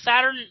the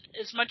Saturn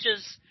as much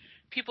as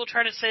people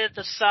try to say that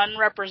the sun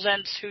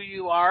represents who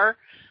you are.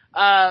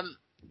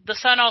 The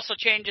sun also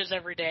changes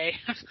every day,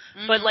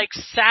 but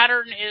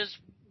Saturn is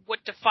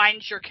what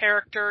defines your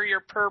character,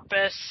 your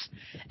purpose,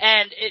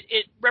 and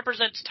it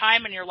represents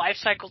time and your life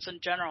cycles in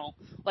general.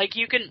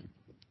 You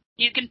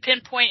can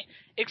pinpoint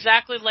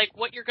exactly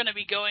what you're going to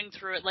be going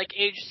through at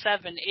age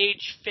 7,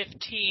 age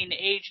 15,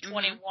 age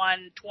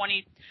 21,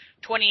 20,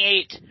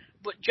 28,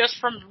 but just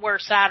from where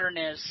Saturn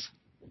is.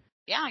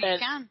 Yeah, you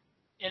can.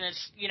 And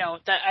it's,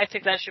 that I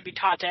think that should be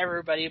taught to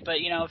everybody, but,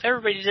 if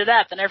everybody did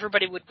that, then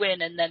everybody would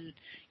win, and then,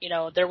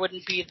 there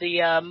wouldn't be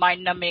the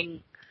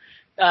mind-numbing,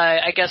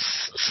 I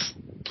guess,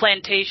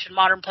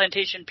 modern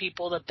plantation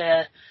people that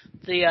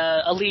the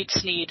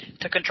elites need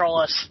to control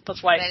us.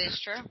 That's why. That is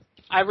true.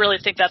 I really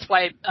think that's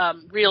why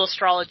real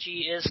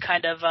astrology is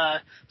kind of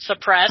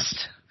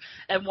suppressed,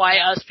 and why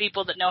us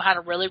people that know how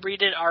to really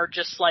read it are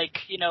just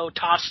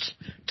tossed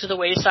to the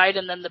wayside,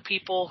 and then the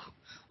people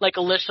like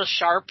Alicia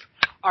Sharp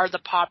are the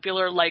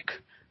popular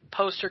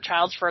poster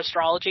childs for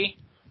astrology.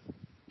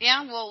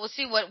 Yeah, well, we'll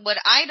see what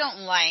I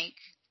don't like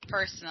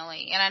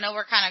personally, and I know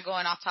we're kind of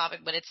going off topic,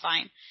 but it's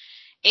fine,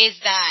 is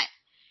that,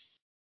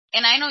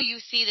 and I know you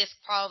see this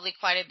probably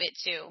quite a bit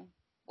too,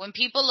 when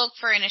people look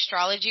for an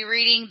astrology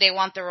reading, they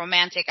want the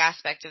romantic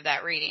aspect of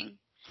that reading.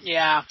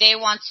 Yeah. They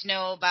want to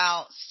know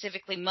about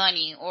specifically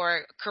money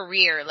or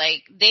career.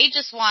 They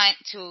just want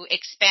to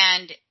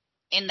expand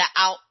in the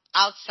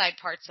outside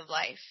parts of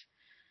life.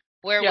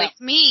 Where with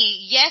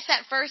me, yes,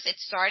 at first it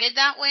started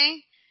that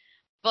way,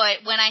 but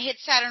when I hit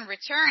Saturn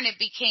return, it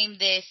became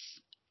this,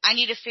 I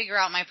need to figure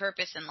out my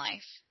purpose in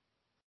life.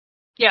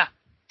 Yeah.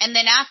 And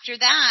then after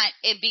that,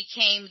 it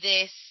became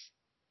this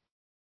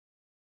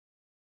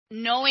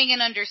knowing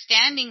and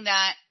understanding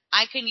that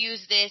I can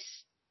use this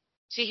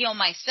to heal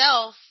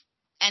myself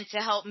and to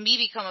help me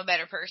become a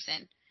better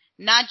person.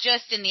 Not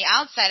just in the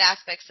outside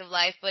aspects of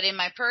life, but in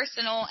my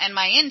personal and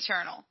my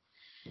internal.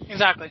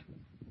 Exactly.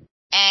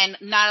 And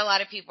not a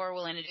lot of people are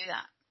willing to do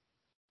that.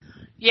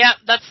 Yeah,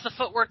 that's the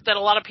footwork that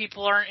a lot of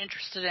people aren't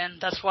interested in.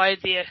 That's why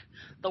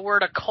the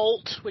word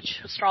occult, which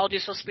astrology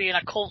is supposed to be an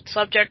occult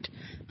subject,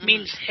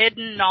 means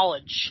hidden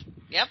knowledge.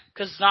 Yep.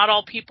 Because not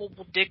all people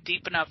will dig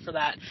deep enough for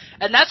that.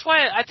 And that's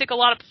why I think a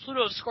lot of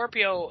Pluto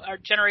Scorpio, our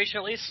generation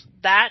at least,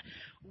 that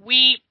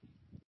we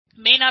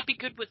may not be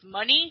good with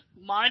money,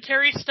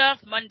 monetary stuff,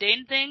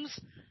 mundane things,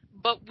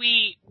 but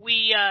we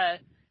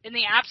in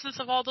the absence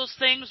of all those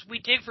things, we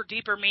dig for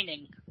deeper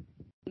meaning.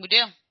 We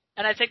do.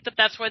 And I think that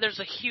that's why there's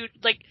a huge,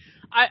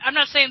 I'm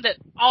not saying that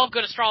all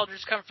good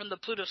astrologers come from the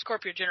Pluto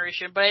Scorpio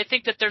generation, but I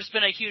think that there's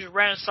been a huge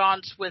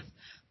renaissance with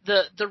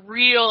the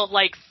real,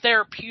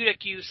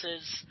 therapeutic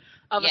uses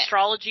of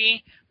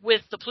astrology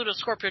with the Pluto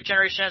Scorpio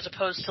generation as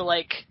opposed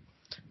to,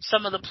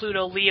 some of the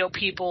Pluto Leo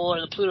people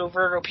or the Pluto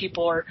Virgo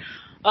people or,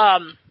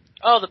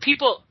 the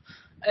people,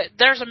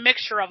 there's a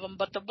mixture of them,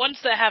 but the ones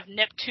that have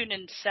Neptune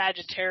and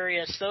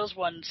Sagittarius, those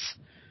ones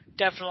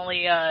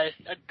definitely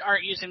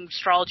aren't using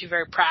astrology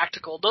very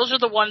practical. Those are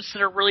the ones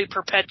that are really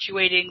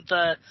perpetuating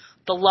the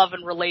love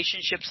and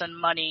relationships and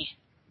money.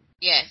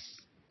 Yes.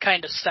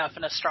 Kind of stuff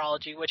in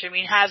astrology, which,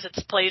 has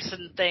its place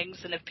in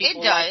things, and if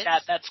people like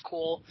that, that's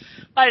cool.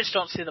 I just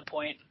don't see the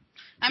point.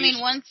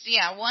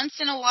 Once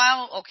in a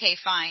while, okay,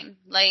 fine.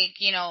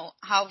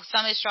 How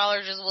some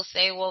astrologers will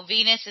say, well,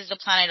 Venus is the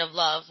planet of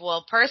love.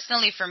 Well,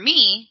 personally for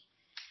me,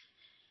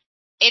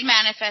 it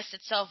manifests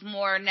itself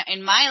more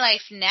in my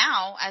life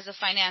now as a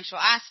financial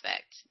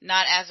aspect,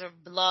 not as a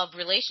love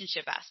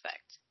relationship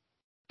aspect.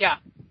 Yeah.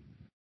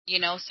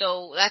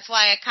 So that's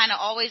why I kind of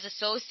always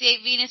associate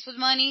Venus with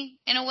money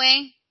in a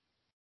way.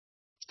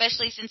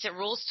 especially since it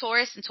rules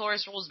Taurus and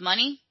Taurus rules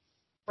money.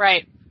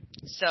 Right.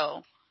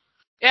 So.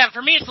 Yeah,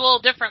 for me it's a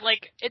little different.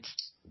 Like, it's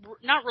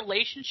not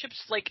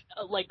relationships, like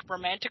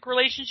romantic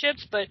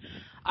relationships, but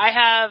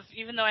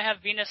even though I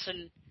have Venus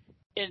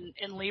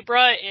in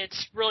Libra,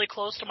 it's really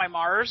close to my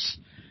Mars.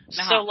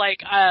 So,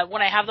 like,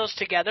 when I have those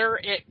together,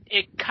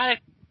 it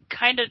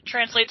kind of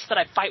translates that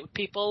I fight with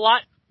people a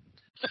lot.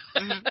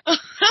 Mm-hmm.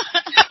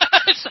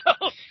 So,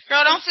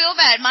 girl, don't feel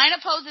bad. Mine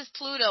opposes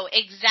Pluto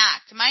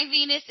exact. My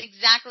Venus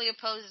exactly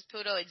opposes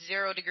Pluto at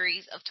 0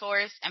 degrees of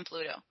Taurus and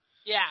Pluto.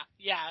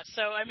 Yeah.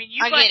 So, I mean,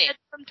 you butt heads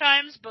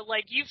sometimes, but,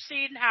 like, you've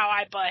seen how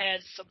I butt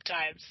heads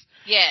sometimes.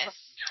 Yes.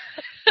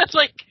 It's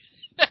like,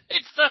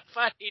 it's so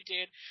funny,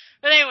 dude.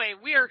 But anyway,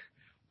 we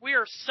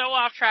are so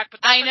off track.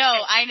 But that's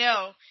I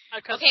know.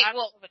 Okay,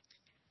 well, it.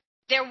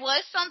 There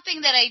was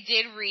something that I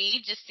did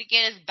read just to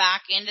get us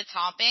back into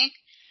topic.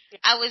 Yeah.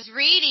 I was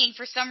reading,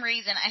 for some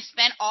reason, I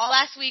spent all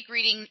last week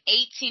reading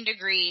 18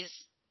 degrees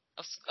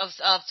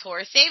of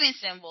Taurus saving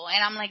symbol,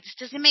 and I'm like, this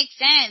doesn't make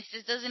sense.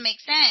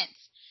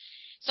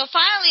 So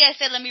finally I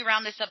said, let me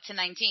round this up to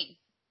 19.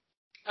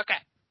 Okay.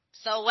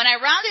 So when I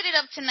rounded it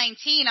up to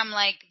 19, I'm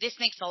like, this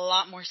makes a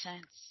lot more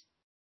sense.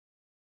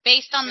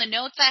 Based on the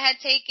notes I had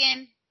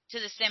taken to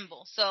the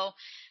symbol. So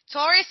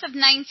Taurus of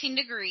 19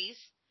 degrees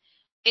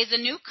is a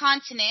new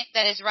continent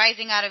that is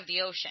rising out of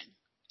the ocean.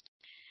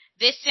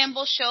 This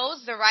symbol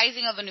shows the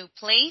rising of a new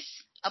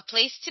place, a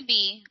place to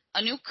be,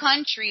 a new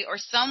country, or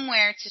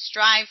somewhere to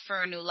strive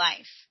for a new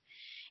life.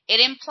 It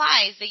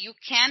implies that you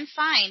can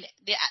find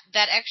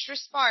that extra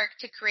spark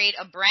to create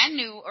a brand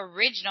new,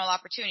 original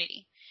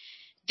opportunity.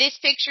 This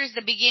pictures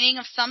the beginning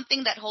of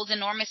something that holds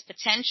enormous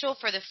potential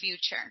for the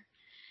future.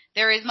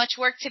 There is much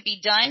work to be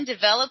done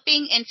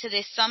developing into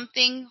this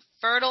something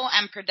fertile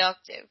and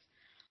productive.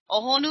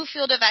 A whole new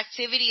field of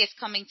activity is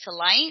coming to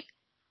light.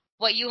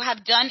 What you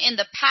have done in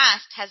the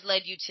past has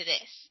led you to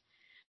this.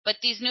 But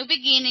these new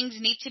beginnings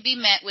need to be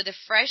met with a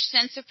fresh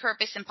sense of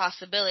purpose and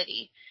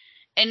possibility.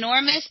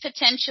 Enormous,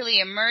 potentially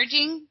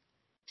emerging,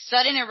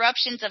 sudden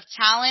eruptions of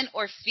talent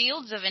or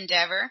fields of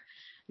endeavor,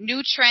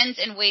 new trends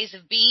and ways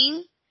of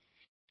being,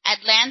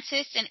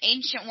 Atlantis and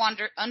ancient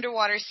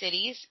underwater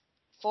cities,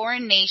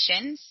 foreign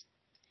nations,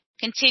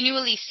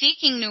 continually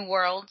seeking new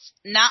worlds,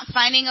 not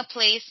finding a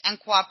place and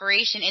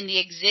cooperation in the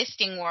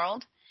existing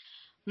world,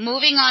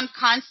 moving on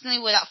constantly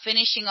without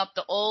finishing up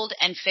the old,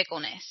 and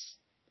fickleness.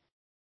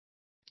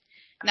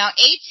 Now,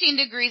 18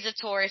 degrees of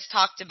Taurus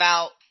talked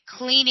about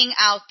cleaning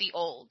out the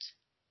old,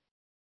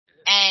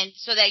 and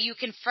so that you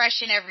can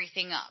freshen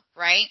everything up,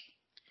 right?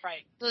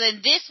 Right. So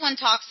then this one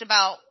talks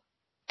about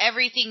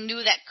everything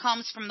new that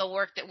comes from the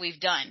work that we've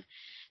done.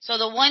 So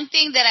the one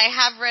thing that I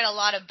have read a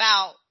lot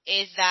about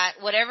is that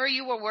whatever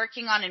you were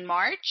working on in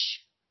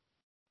March,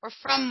 or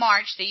from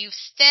March, that you've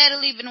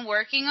steadily been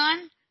working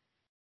on,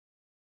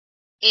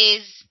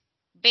 is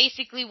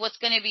basically what's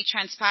going to be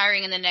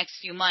transpiring in the next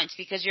few months,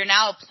 because you're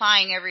now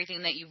applying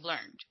everything that you've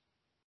learned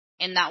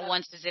in that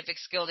one specific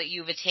skill that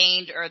you've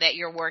attained or that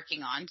you're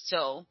working on.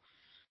 So,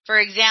 for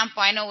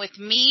example, I know with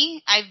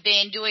me, I've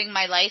been doing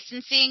my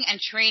licensing and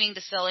training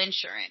to sell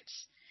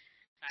insurance.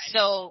 Nice.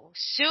 So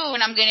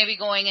soon I'm going to be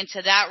going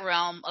into that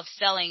realm of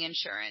selling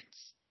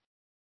insurance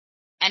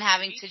and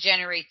having to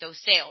generate those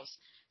sales.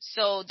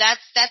 So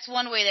that's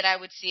one way that I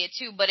would see it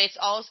too. But it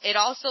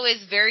also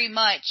is very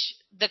much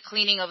the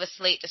cleaning of a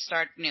slate to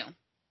start new.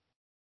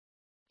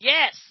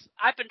 Yes,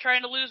 I've been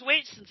trying to lose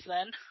weight since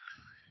then.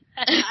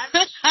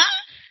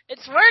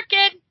 It's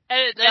working.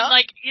 And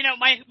like, you know,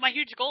 my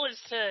huge goal is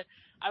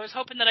I was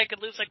hoping that I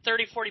could lose like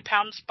 30, 40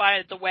 pounds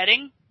by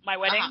my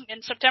wedding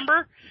in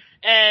September.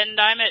 And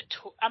I'm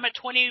at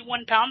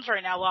 21 pounds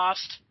right now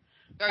lost.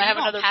 Girl, I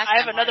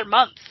have another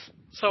month.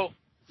 So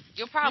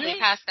you'll probably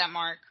pass that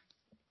mark.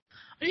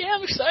 Yeah,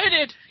 I'm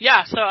excited.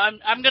 Yeah, so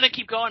I'm gonna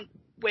keep going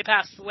way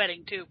past the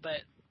wedding too,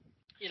 but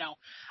you know,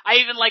 I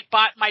even like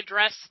bought my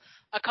dress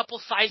a couple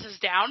sizes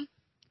down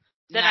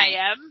than I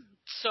am,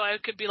 so I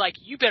could be like,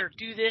 you better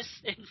do this.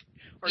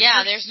 Or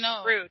yeah, there's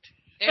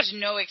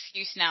no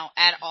excuse now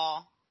at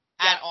all.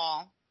 At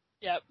all.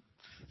 Yep.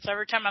 So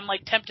every time I'm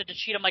like tempted to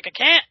cheat, I'm like, I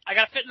can't. I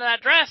gotta fit into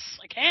that dress.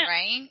 I can't.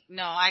 Right?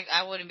 No,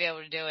 I wouldn't be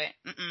able to do it.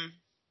 Mm-mm.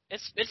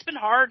 It's been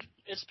hard.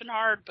 It's been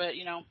hard, but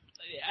you know,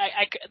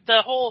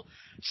 the whole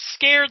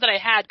scare that I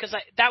had, because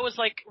that was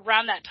like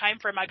around that time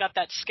frame, I got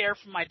that scare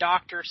from my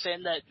doctor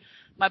saying that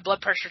my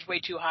blood pressure's way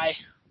too high.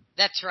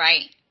 That's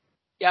right.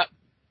 Yep.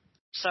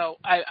 So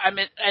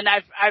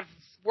I've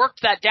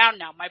worked that down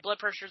now. My blood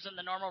pressure's in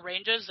the normal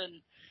ranges,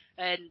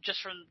 and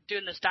just from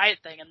doing this diet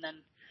thing, and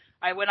then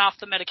I went off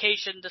the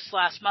medication this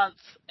last month,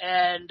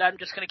 and I'm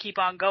just gonna keep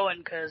on going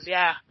because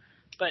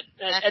But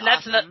that's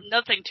awesome.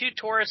 Another thing too.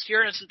 Taurus,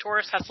 Uranus, and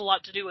Taurus has a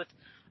lot to do with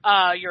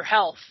your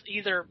health.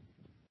 Either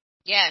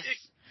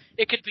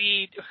it could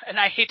be, and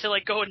I hate to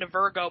like go into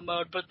Virgo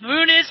mode, but the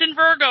moon is in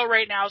Virgo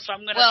right now, so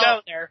I'm gonna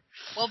go there.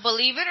 Well,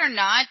 believe it or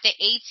not, the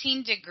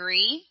 18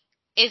 degree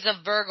is a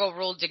Virgo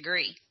ruled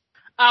degree.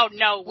 Oh,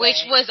 no way.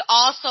 Which was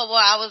also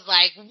what I was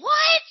like,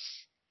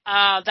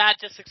 what? That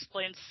just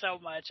explains so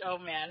much. Oh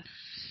man.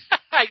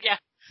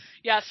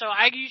 Yeah, so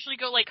I usually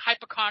go like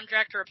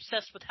hypochondriac or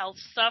obsessed with health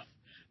stuff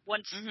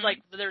once like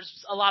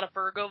there's a lot of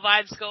Virgo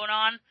vibes going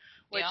on,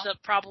 which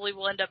probably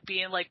will end up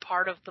being like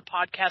part of the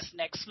podcast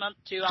next month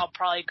too. I'll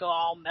probably go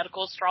all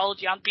medical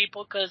astrology on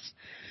people because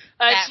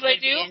that what I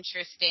would do. be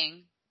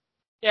interesting.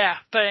 Yeah,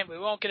 but anyway,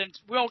 we won't get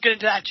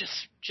into that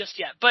just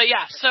yet. But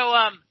yeah, so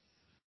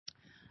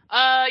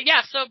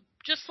so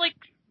just like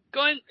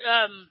going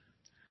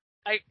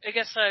I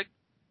guess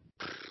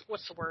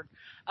what's the word?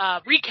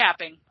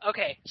 Recapping.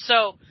 Okay,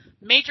 so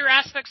major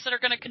aspects that are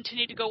going to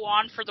continue to go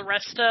on for the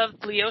rest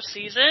of Leo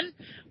season.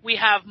 We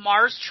have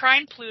Mars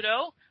trine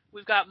Pluto.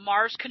 We've got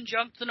Mars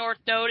conjunct the North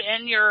Node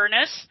and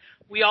Uranus.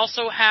 We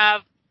also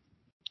have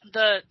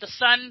the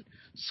Sun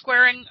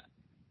squaring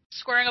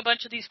a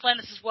bunch of these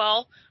planets as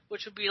well,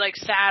 which would be like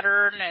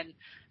Saturn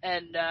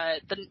and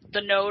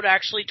the node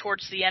actually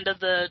towards the end of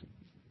the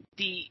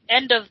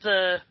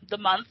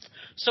month.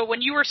 So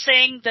when you were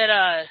saying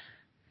that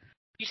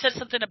you said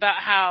something about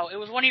how it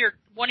was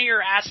one of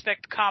your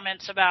aspect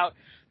comments about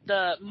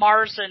the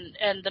Mars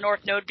and the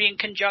North Node being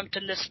conjunct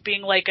and this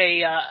being like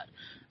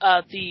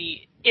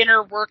the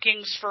inner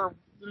workings for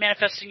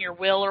manifesting your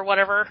will or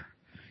whatever.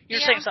 You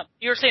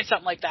were saying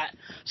something like that.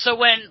 So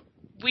when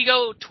we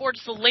go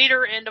towards the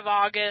later end of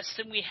August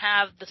and we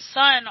have the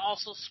Sun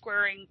also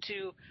squaring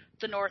to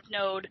the North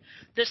Node,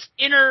 this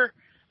inner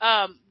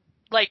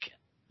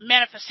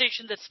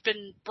manifestation that's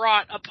been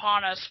brought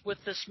upon us with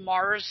this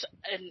Mars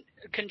and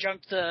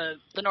conjunct the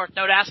North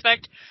Node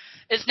aspect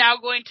is now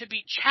going to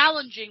be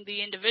challenging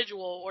the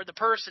individual or the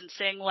person,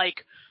 saying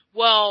like,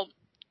 well,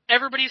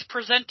 everybody's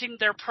presenting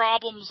their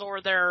problems or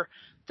their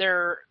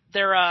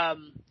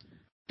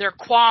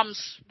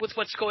qualms with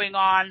what's going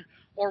on,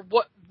 or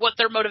what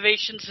their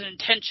motivations and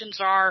intentions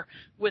are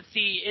with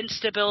the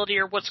instability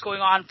or what's going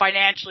on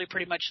financially,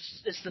 pretty much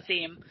is the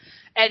theme.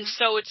 And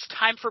so it's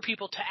time for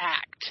people to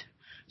act.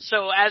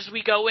 So as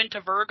we go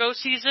into Virgo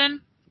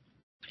season,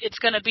 it's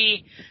going to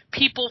be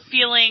people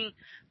feeling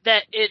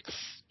that it's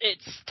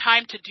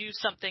time to do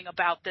something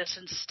about this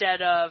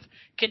instead of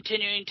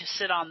continuing to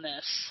sit on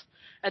this.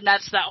 And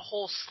that's that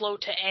whole slow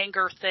to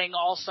anger thing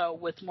also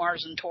with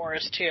Mars and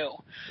Taurus too.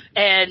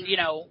 And,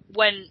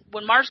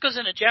 when Mars goes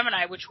into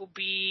Gemini, which will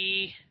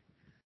be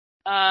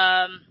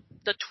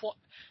the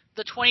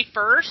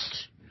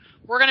 21st,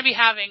 we're going to be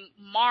having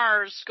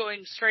Mars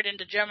going straight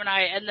into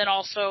Gemini and then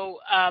also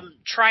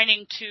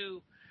trining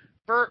to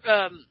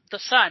the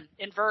Sun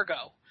in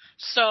Virgo.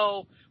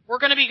 So we're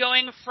going to be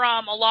going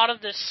from a lot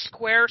of this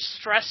square,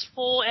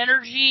 stressful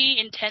energy,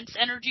 intense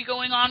energy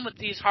going on with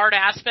these hard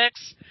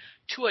aspects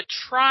to a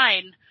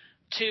trine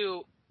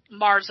to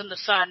Mars and the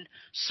Sun.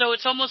 So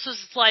it's almost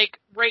as like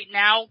right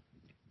now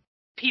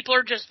people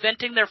are just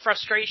venting their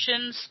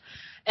frustrations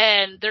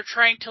and they're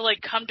trying to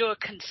like come to a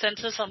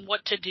consensus on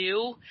what to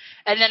do.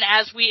 And then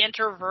as we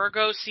enter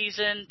Virgo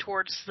season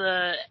towards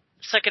the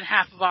second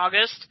half of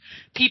August,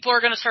 people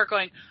are going to start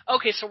going,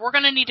 okay, so we're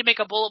going to need to make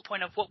a bullet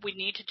point of what we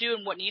need to do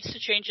and what needs to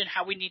change and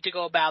how we need to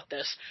go about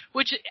this,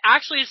 which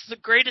actually is the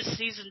greatest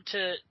season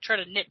to try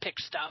to nitpick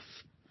stuff.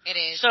 It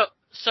is.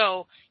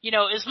 So,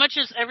 as much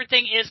as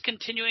everything is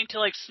continuing to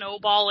like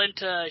snowball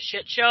into a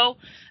shit show,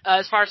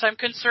 as far as I'm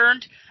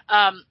concerned,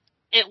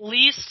 at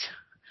least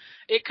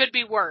it could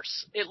be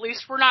worse. At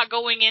least we're not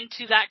going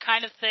into that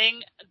kind of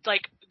thing,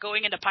 like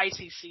going into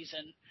Pisces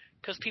season,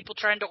 because people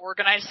trying to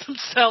organize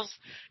themselves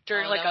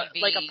during like a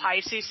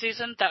Pisces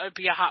season, that would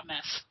be a hot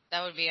mess.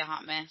 That would be a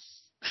hot mess.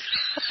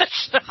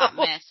 Hot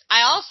mess.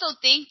 I also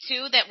think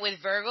too that with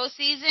Virgo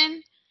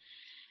season,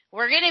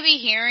 we're going to be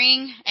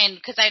hearing, and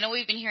because I know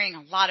we've been hearing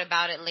a lot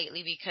about it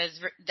lately, because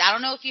I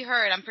don't know if you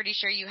heard, I'm pretty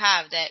sure you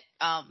have, that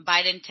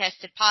Biden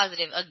tested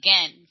positive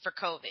again for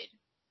COVID.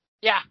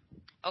 Yeah.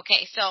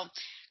 Okay, so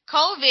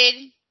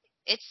COVID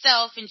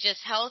itself and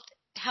just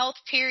health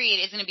period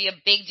is going to be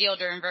a big deal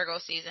during Virgo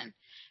season,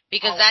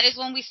 because that is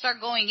when we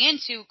start going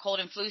into cold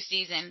and flu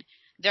season.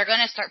 They're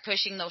going to start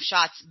pushing those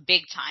shots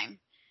big time.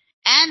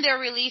 And they're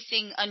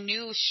releasing a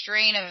new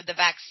strain of the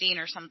vaccine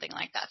or something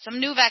like that. Some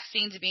new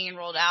vaccines being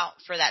rolled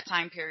out for that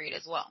time period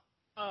as well.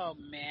 Oh,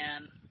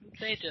 man.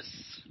 They just...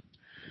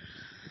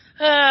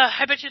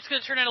 I bet you it's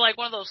going to turn into like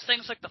one of those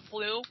things like the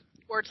flu,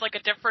 where it's like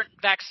a different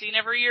vaccine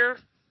every year.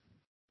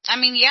 I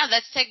mean, yeah,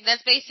 that's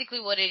basically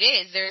what it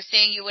is. They're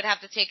saying you would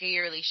have to take a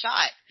yearly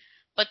shot.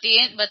 But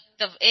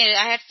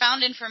I had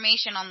found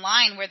information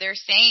online where they're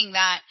saying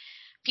that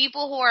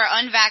people who are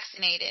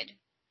unvaccinated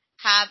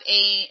have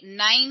a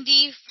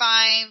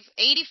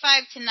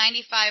 85 to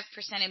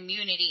 95%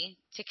 immunity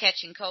to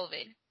catching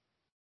COVID.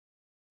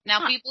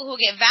 Now, people who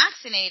get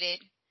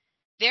vaccinated,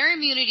 their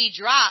immunity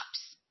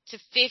drops to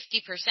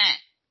 50%.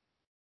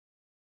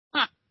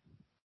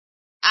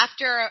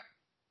 After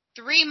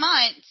 3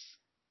 months,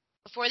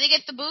 before they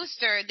get the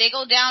booster, they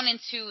go down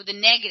into the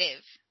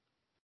negative.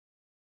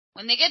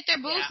 When they get their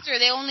booster,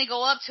 they only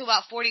go up to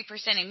about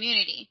 40%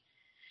 immunity.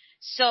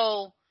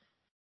 So...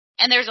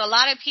 And there's a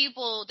lot of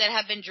people that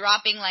have been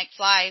dropping like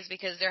flies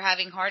because they're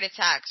having heart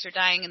attacks or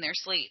dying in their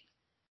sleep.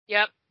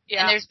 Yep.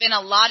 Yeah. And there's been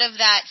a lot of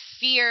that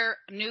fear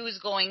news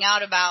going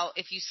out about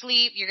if you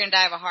sleep, you're going to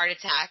die of a heart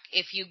attack.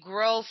 If you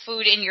grow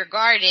food in your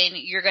garden,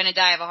 you're going to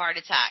die of a heart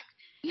attack.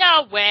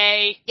 No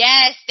way.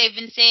 Yes, they've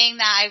been saying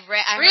that. I heard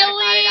about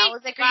it. I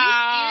was like, are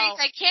you serious?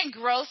 I can't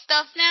grow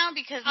stuff now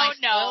because my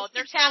soil's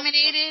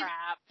contaminated?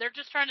 Crap. They're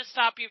just trying to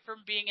stop you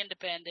from being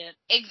independent.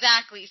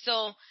 Exactly.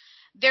 So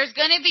there's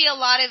going to be a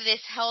lot of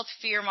this health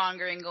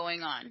fear-mongering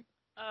going on.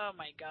 Oh,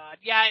 my God.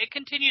 Yeah, it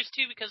continues,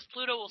 too, because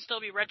Pluto will still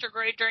be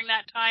retrograde during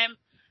that time.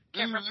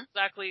 Can't remember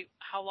exactly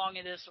how long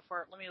it is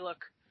before. Let me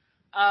look.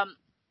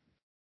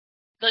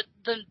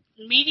 The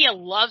media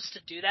loves to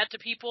do that to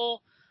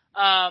people.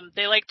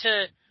 They like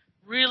to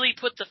really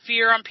put the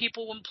fear on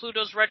people when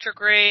Pluto's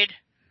retrograde.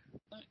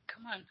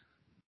 Come on.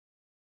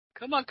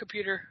 Come on,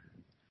 computer.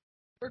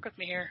 Work with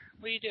me here.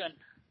 What are you doing?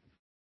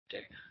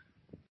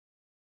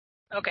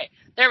 Okay,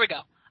 there we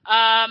go.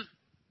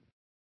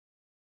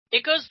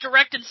 It goes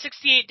direct in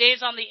 68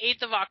 days on the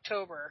 8th of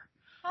October.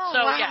 Oh, so,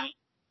 wow.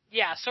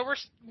 Yeah, so we're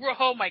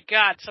oh my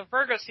God, so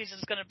Virgo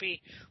season's gonna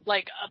be,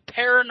 like, a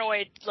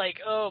paranoid,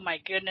 like, oh my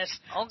goodness.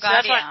 Oh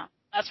God, so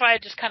that's why I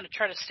just kind of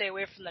try to stay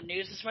away from the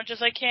news as much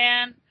as I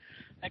can.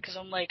 Because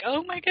I'm like,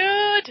 oh my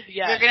God.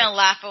 Yeah. You're gonna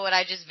laugh at what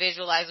I just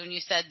visualized when you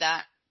said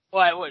that.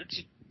 What?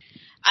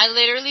 I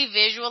literally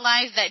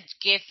visualized that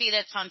Giphy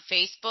that's on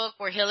Facebook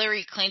where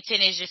Hillary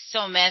Clinton is just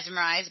so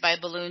mesmerized by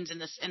balloons in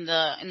the ceiling.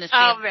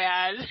 Oh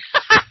man.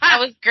 That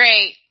was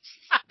great.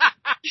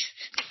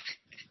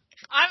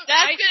 That's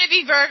gonna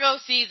be Virgo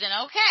season,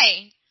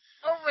 okay.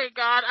 Oh my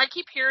God. I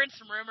keep hearing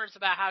some rumors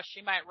about how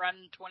she might run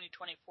in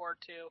 2024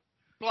 too.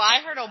 Well,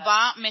 I heard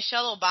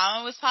Michelle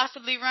Obama was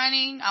possibly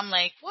running. I'm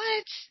like,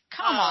 what?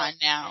 Come on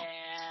now.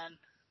 Man.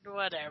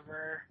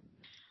 Whatever.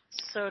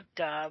 So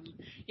dumb.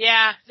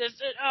 Yeah.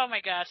 Oh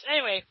my gosh.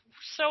 Anyway,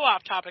 so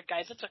off topic,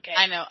 guys. It's okay.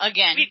 I know.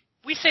 Again.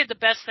 We say the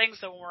best things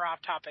though when we're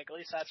off topic. At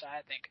least that's what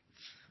I think.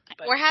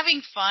 But we're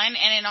having fun,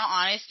 and in all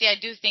honesty, I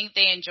do think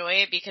they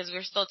enjoy it because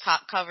we're still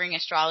covering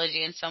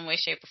astrology in some way,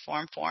 shape,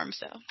 or form.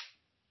 So.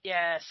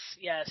 Yes.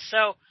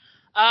 So,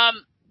 I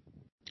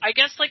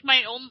guess like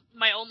my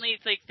only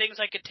like things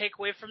I could take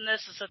away from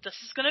this is that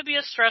this is going to be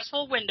a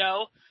stressful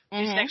window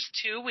these next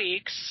 2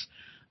 weeks.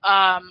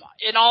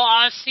 In all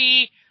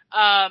honesty,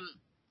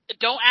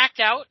 don't act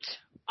out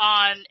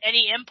on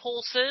any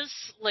impulses.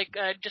 Like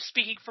just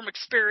speaking from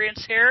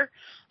experience here,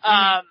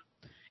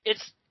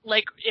 it's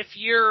like if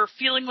you're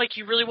feeling like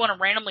you really want to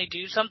randomly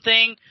do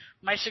something,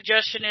 my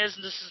suggestion is,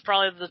 and this is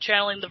probably the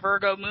channeling the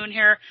Virgo moon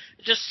here,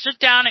 just sit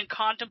down and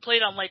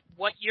contemplate on like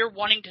what you're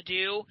wanting to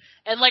do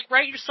and like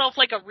write yourself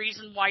like a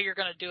reason why you're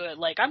going to do it.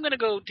 Like, I'm going to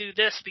go do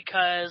this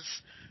because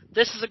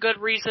this is a good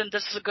reason,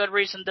 this is a good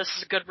reason, this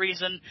is a good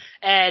reason.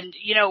 And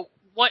you know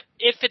what,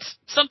 if it's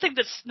something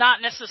that's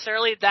not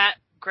necessarily that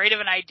great of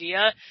an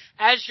idea,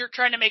 as you're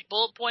trying to make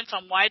bullet points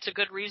on why it's a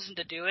good reason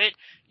to do it,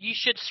 you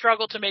should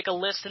struggle to make a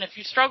list. And if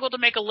you struggle to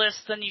make a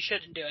list, then you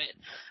shouldn't do it.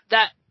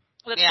 That's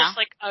just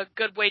like a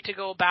good way to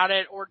go about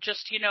it. Or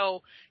just,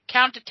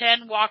 count to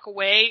 10, walk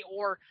away.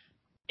 Or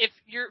if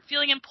you're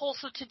feeling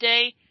impulsive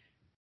today,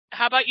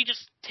 how about you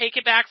just take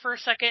it back for a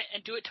second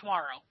and do it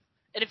tomorrow?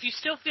 And if you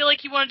still feel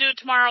like you want to do it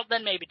tomorrow,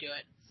 then maybe do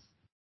it.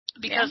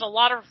 Because a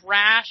lot of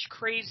rash,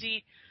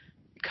 crazy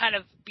kind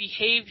of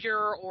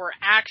behavior or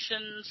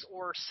actions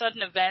or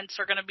sudden events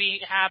are going to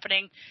be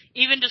happening.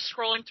 Even just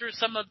scrolling through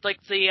some of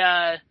like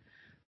the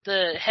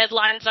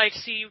headlines I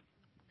see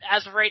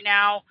as of right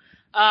now,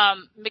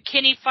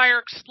 McKinney fire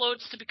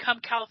explodes to become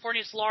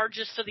California's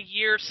largest of the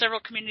year. Several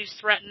communities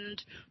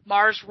threatened.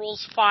 Mars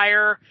rules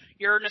fire.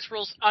 Uranus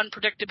rules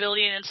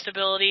unpredictability and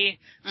instability.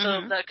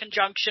 So the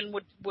conjunction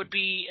would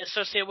be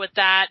associated with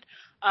that.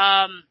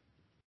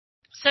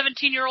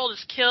 17-year-old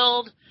is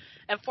killed.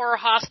 And 4 are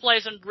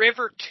hospitalized in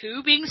river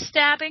tubing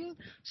stabbing.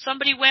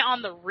 Somebody went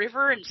on the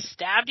river and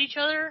stabbed each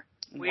other.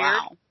 Weird.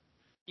 Wow.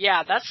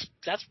 Yeah, that's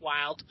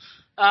wild.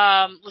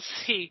 Let's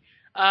see.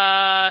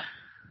 Amber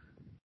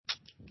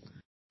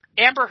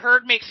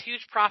Heard makes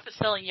huge profit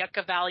selling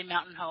Yucca Valley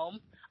Mountain Home.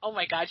 Oh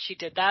my God, she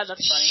did that.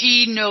 That's funny.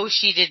 She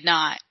did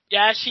not.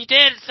 Yeah, she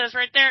did. It says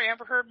right there,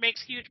 Amber Heard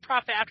makes huge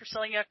profit after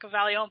selling Yucca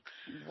Valley Home.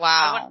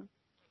 Wow.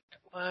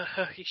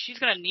 She's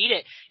gonna need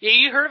it. Yeah,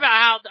 you heard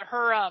about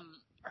how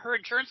her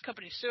insurance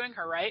company's suing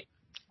her, right?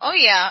 Oh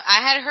yeah,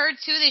 I had heard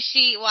too that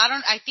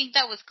I think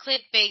that was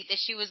clickbait that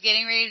she was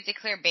getting ready to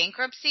declare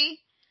bankruptcy.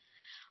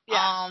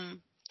 Yeah.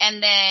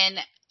 And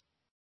then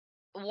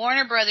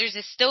Warner Brothers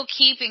is still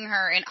keeping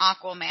her in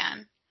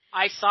Aquaman.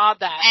 I saw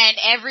that. And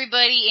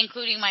everybody,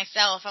 including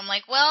myself, I'm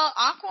like, well,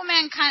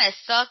 Aquaman kind of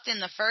sucked in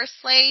the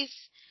first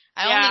place.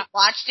 I only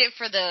watched it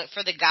for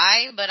the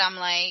guy, but I'm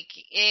like,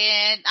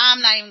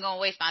 I'm not even gonna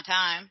waste my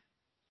time.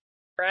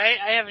 Right?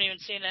 I haven't even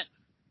seen it.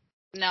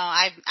 No,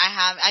 I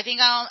have. I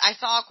think I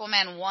saw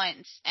Aquaman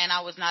once, and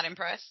I was not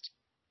impressed.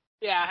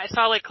 Yeah, I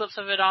saw like clips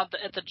of it at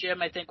the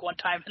gym, I think, one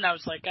time, and I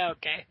was like, oh,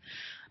 okay.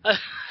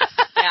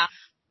 Yeah.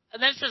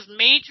 And then it says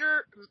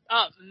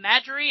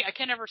Marjorie, I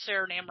can't ever say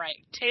her name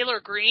right, Taylor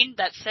Greene,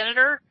 that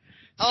senator,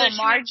 Oh,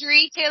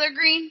 Marjorie Taylor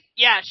Greene?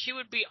 Yeah, she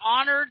would be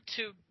honored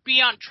to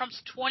be on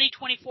Trump's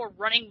 2024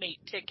 running mate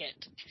ticket.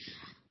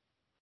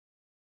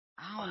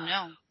 Oh,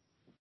 no.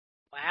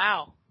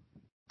 Wow.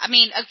 I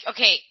mean,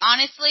 okay,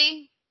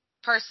 honestly,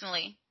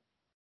 personally,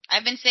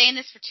 I've been saying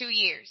this for 2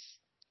 years.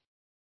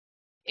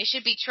 It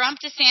should be Trump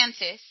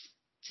DeSantis,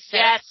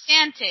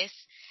 DeSantis,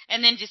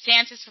 and then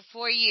DeSantis for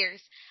 4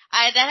 years.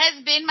 That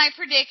has been my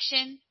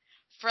prediction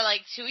for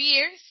like 2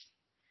 years,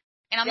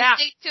 and I'm going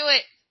to stick to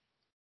it.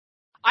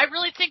 I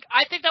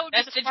think that would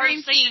That's be the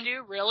dream smartest thing to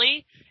do,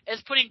 really,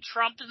 is putting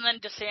Trump and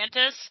then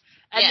DeSantis,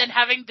 and then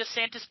having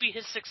DeSantis be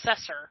his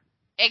successor.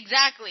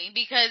 Exactly,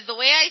 because the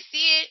way I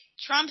see it,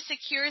 Trump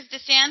secures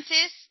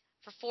DeSantis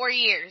for 4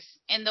 years,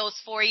 in those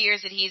 4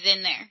 years that he's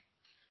in there.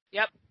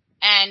 Yep.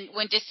 And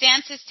when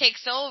DeSantis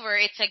takes over,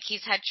 it's like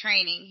he's had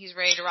training. He's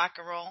ready to rock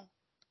and roll.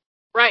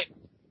 Right.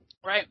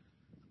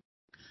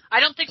 I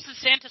don't think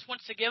DeSantis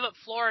wants to give up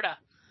Florida.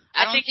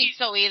 I don't think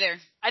so either.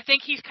 I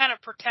think he's kind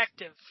of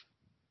protective.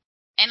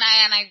 And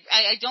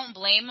I don't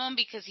blame him,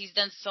 because he's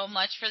done so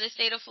much for the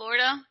state of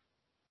Florida,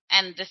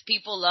 and the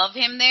people love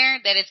him there,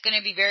 that it's going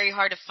to be very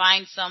hard to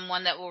find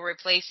someone that will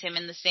replace him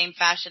in the same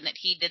fashion that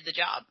he did the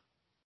job.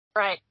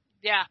 Right.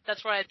 Yeah,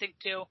 that's what I think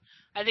too.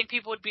 I think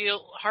people would be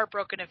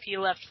heartbroken if he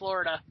left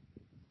Florida.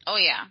 Oh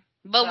yeah.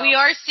 But we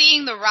are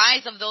seeing the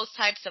rise of those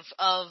types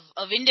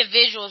of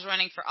individuals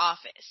running for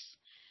office.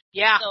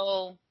 Yeah.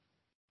 So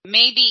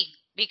maybe,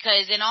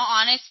 because in all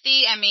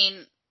honesty, I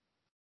mean,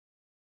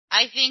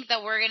 I think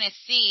that we're going to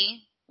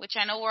see, which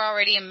I know we're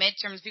already in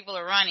midterms, people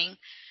are running,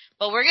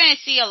 but we're going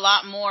to see a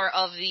lot more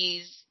of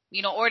these,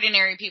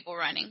 ordinary people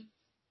running.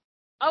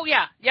 Oh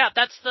yeah,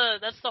 that's the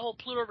whole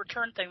Pluto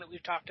return thing that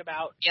we've talked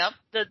about. Yep.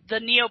 The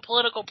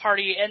neo-political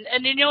party, and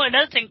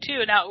another thing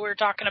too. Now we're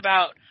talking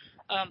about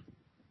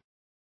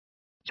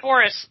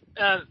Taurus,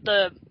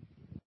 the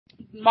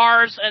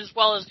Mars as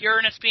well as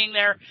Uranus being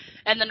there,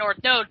 and the North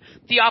Node.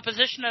 The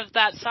opposition of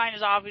that sign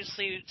is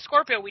obviously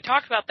Scorpio. We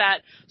talked about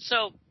that.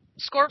 So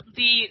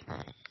the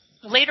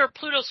later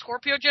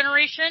Pluto-Scorpio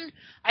generation,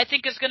 I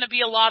think, is going to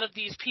be a lot of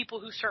these people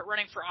who start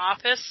running for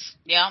office.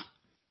 Yeah.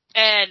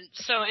 And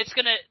so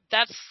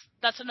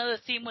that's another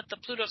theme with the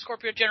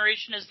Pluto-Scorpio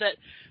generation, is that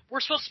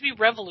we're supposed to be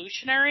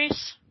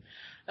revolutionaries.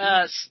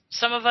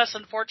 Some of us,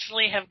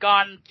 unfortunately, have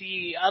gone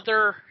the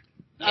other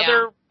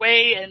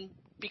way and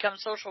become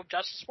social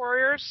justice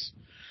warriors.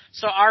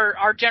 So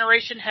our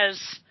generation has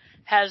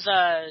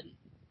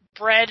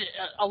bred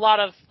a lot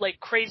of like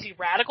crazy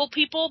radical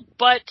people,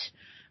 but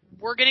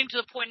we're getting to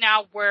the point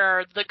now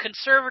where the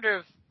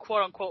conservative,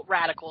 quote unquote,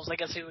 radicals, I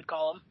guess you would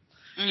call them,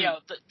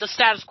 the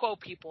status quo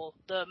people,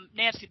 the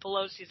Nancy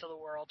Pelosi's of the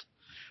world,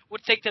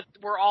 would think that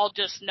we're all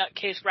just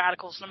nutcase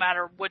radicals no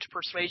matter which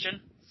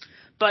persuasion.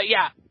 But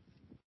yeah,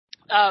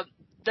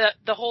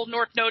 the whole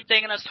North Node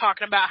thing, and us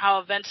talking about how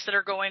events that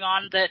are going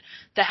on that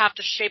have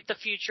to shape the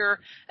future,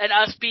 and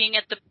us being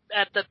at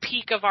the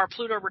peak of our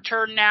Pluto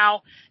return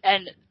now,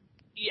 and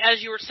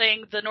as you were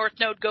saying, the North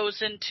Node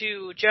goes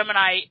into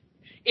Gemini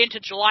into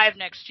July of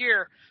next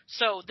year.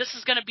 So this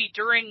is going to be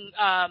during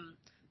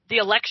the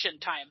election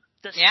time,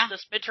 this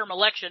midterm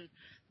election,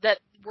 that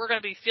we're going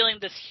to be feeling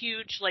this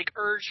huge like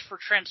urge for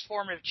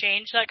transformative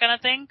change, that kind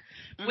of thing,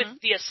 with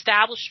the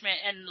establishment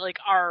and like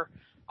our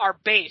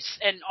base,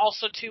 and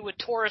also too with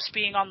Taurus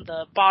being on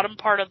the bottom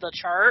part of the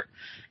chart.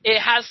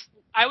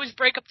 I always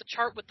break up the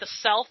chart with the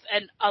self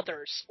and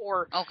others,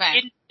 or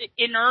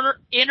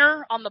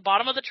inner on the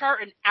bottom of the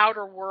chart and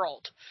outer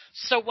world.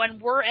 So when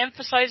we're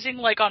emphasizing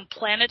like on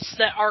planets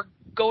that are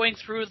going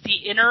through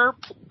the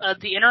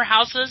inner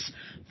houses,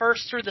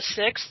 first through the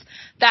sixth,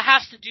 that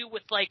has to do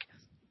with like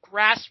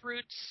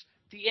grassroots,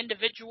 the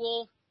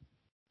individual,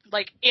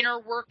 like inner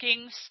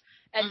workings,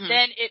 and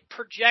then it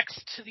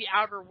projects to the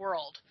outer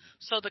world.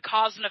 So the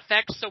cause and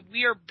effect. So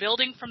we are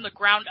building from the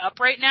ground up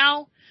right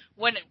now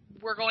when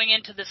we're going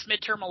into this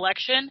midterm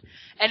election,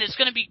 and it's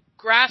going to be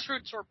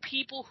grassroots or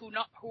people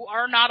who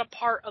are not a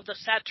part of the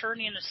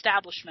Saturnian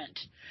establishment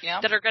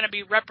that are going to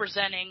be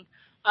representing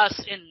us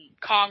in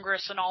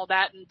Congress and all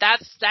that. And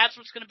that's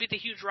what's going to be the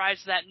huge rise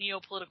of that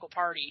neo-political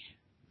party.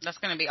 That's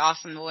going to be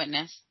awesome to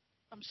witness.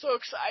 I'm so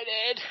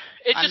excited.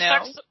 It just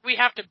sucks that we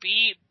have to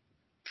be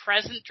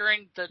present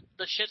during the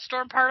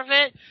shitstorm part of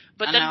it,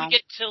 but then we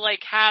get to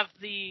like have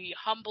the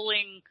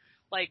humbling,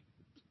 like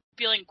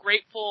feeling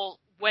grateful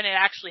when it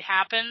actually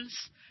happens.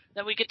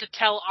 Then we get to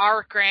tell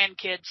our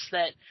grandkids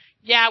that,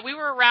 we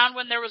were around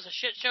when there was a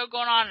shit show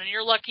going on, and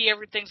you're lucky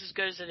everything's as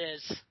good as it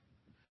is.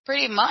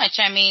 Pretty much.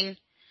 I mean,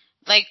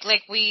 like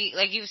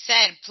you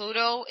said,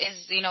 Pluto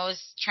is,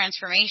 is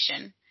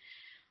transformation.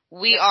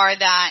 We are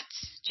that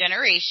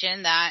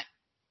generation that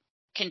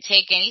can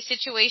take any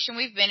situation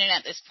we've been in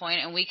at this point,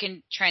 and we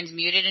can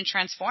transmute it and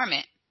transform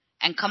it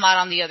and come out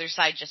on the other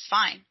side just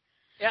fine.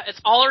 Yeah, it's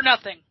all or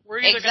nothing. We're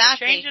either going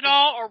to change it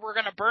all, or we're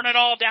going to burn it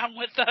all down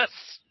with us.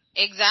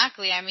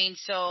 Exactly. I mean,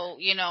 so,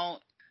 in a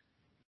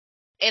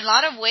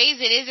lot of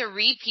ways it is a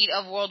repeat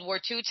of World War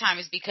II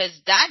times, because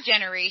that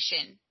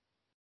generation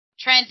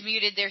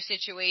transmuted their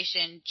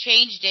situation,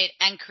 changed it,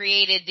 and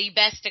created the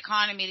best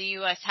economy the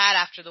U.S. had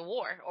after the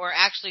war, or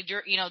actually,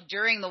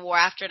 during the war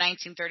after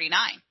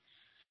 1939.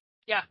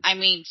 Yeah. I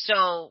mean,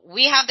 so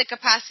we have the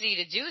capacity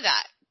to do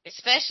that,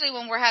 especially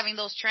when we're having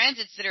those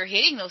transits that are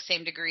hitting those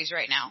same degrees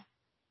right now.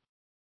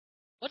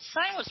 What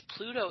sign was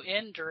Pluto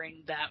in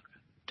during that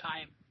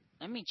time?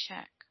 Let me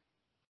check.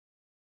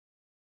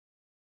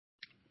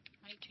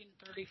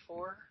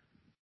 1934.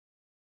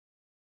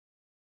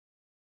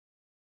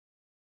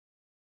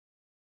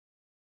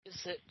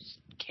 Is it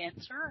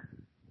Cancer?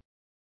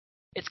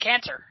 It's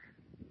Cancer.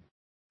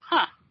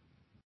 Huh.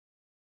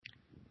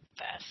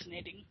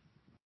 Fascinating.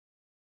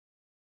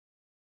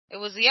 It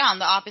was, on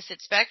the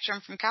opposite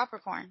spectrum from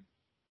Capricorn.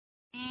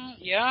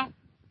 Yeah.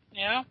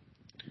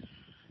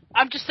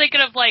 I'm just thinking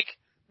of, like,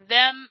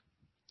 them,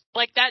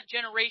 like, that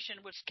generation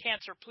was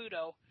Cancer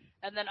Pluto,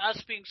 and then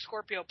us being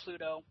Scorpio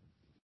Pluto.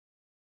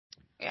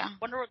 Yeah.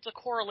 Wonder what the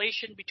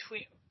correlation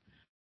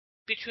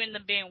between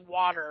them being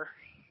water.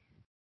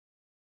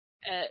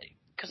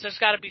 Because there's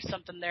got to be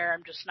something there.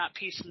 I'm just not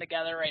piecing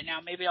together right now.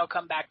 Maybe I'll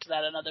come back to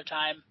that another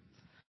time.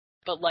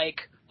 But,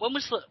 like, when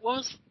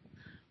was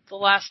the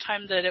last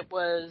time that it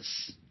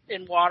was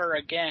in water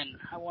again?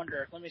 I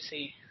wonder. Let me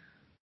see.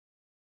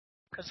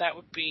 Because that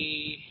would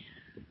be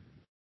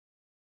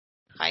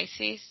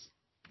Pisces.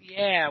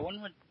 Yeah.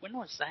 When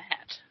was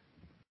that?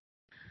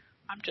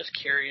 I'm just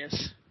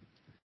curious.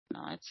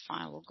 No, it's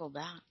fine. We'll go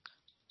back.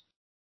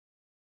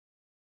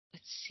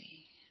 Let's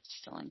see. It's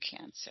still in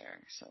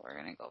Cancer, so we're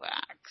gonna go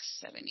back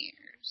 7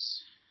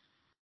 years.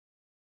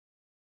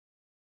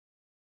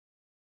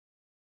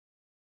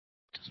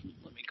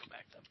 Let me go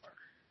back that far.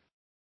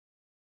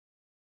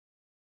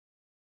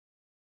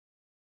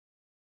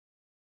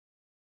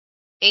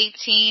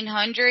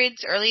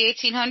 1800s, early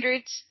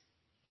 1800s.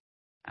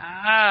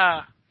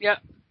 Ah, yep.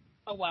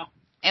 Oh, wow.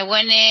 It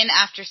went in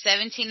after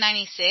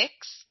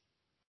 1796.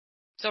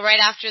 So right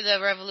after the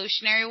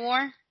Revolutionary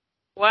War.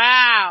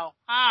 Wow.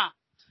 Huh.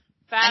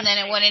 And then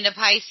it went into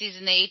Pisces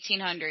in the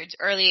 1800s,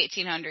 early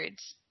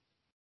 1800s.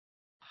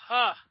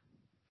 Huh.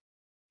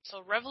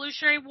 So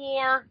Revolutionary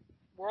War,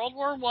 World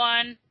War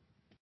I.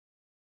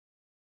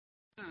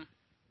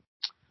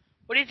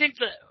 What do you think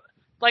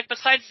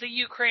besides the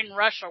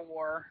Ukraine-Russia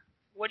war,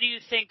 what do you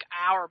think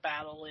our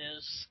battle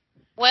is?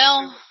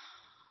 Well,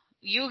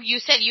 you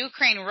said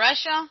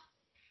Ukraine-Russia?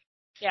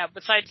 Yeah,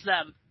 besides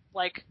them.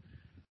 Like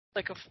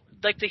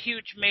the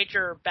huge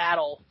major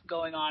battle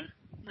going on.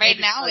 Right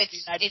now it's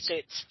United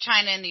States.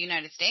 China and the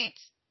United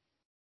States.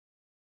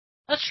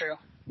 That's true.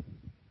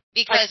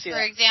 Because,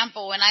 for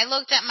example, when I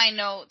looked at my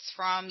notes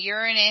from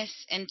Uranus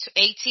and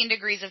 18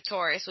 degrees of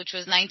Taurus, which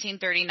was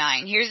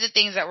 1939, here's the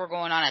things that were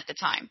going on at the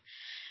time.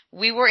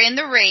 We were in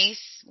the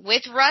race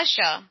with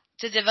Russia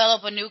to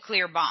develop a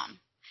nuclear bomb.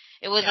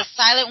 It was a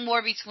silent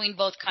war between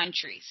both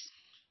countries.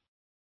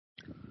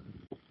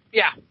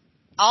 Yeah.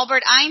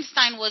 Albert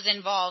Einstein was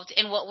involved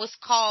in what was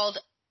called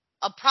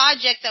a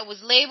project that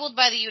was labeled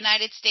by the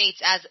United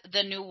States as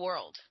the New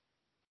World.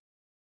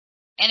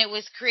 And it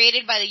was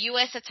created by the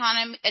U.S.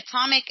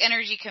 Atomic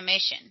Energy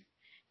Commission.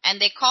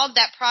 And they called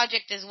that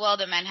project as well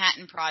the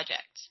Manhattan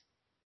Project.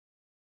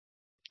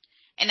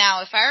 And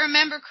now, if I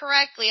remember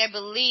correctly, I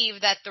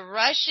believe that the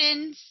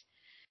Russians,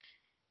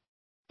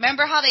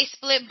 remember how they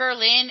split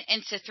Berlin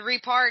into 3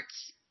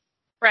 parts?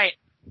 Right.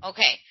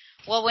 Okay.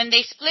 Well, when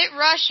they split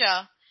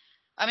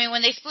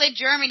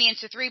Germany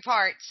into 3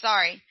 parts,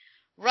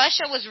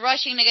 Russia was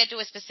rushing to get to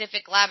a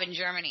specific lab in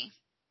Germany.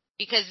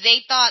 Because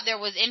they thought there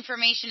was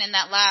information in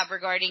that lab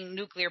regarding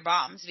nuclear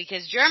bombs.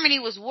 Because Germany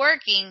was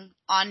working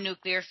on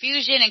nuclear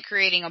fusion and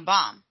creating a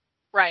bomb.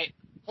 Right.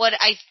 What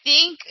I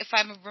think, if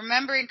I'm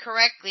remembering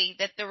correctly,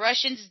 that the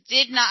Russians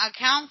did not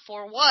account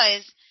for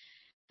was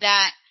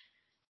that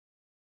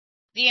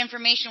the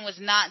information was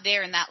not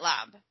there in that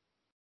lab.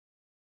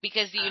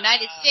 Because the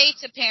United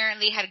States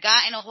apparently had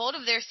gotten a hold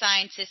of their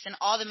scientists and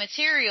all the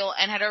material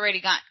and had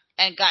already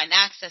gotten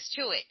access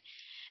to it.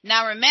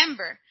 Now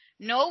remember,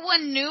 no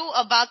one knew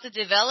about the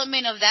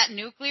development of that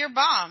nuclear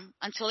bomb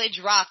until it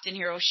dropped in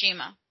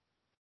Hiroshima.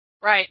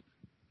 Right.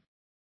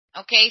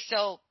 Okay,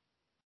 so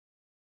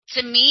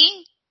to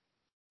me,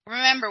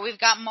 remember, we've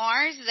got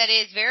Mars that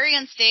is very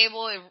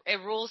unstable. It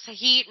rules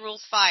heat,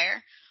 rules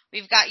fire.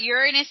 We've got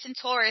Uranus and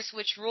Taurus,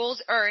 which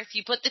rules Earth.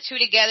 You put the two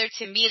together,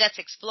 to me, that's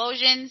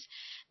explosions,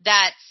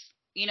 that's,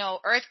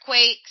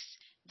 earthquakes,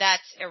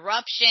 that's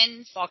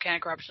eruptions.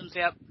 Volcanic eruptions,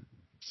 yep.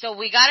 So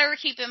we got to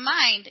keep in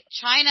mind,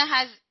 China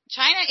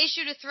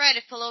issued a threat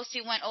if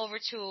Pelosi went over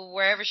to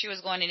wherever she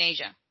was going in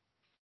Asia.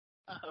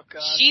 Oh,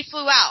 God. She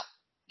flew out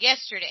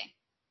yesterday.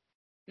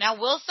 Now,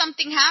 will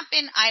something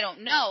happen? I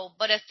don't know,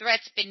 but a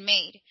threat's been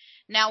made.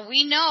 Now,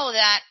 we know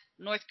that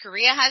North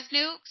Korea has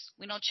nukes.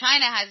 We know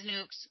China has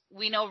nukes.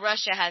 We know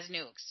Russia has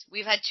nukes.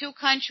 We've had 2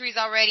 countries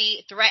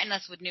already threaten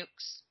us with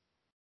nukes.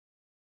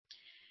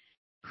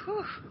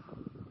 Whew.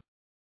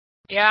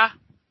 Yeah.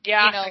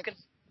 I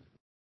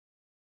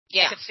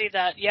could see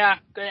that. Yeah.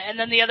 And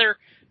then the other,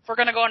 if we're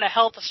going to go into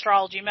health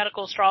astrology,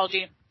 medical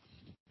astrology,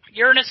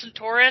 Uranus and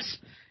Taurus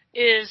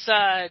is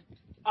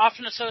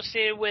often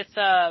associated with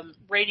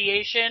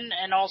radiation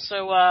and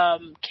also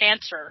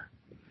cancer,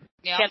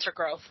 cancer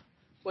growth,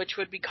 which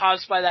would be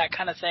caused by that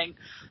kind of thing.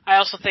 I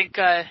also think,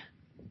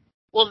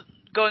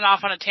 going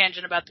off on a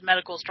tangent about the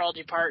medical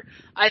astrology part,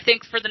 I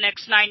think for the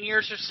next 9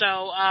 years or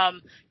so,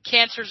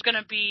 cancer is going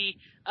to be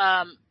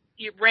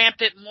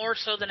rampant more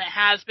so than it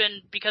has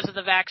been because of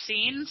the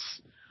vaccines,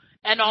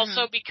 and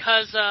also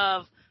because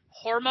of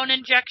hormone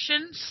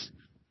injections.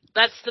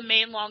 That's the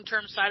main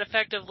long-term side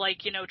effect of, like,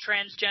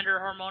 transgender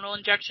hormonal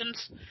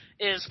injections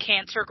is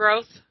cancer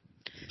growth.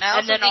 I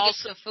also think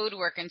it's the food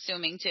we're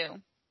consuming too.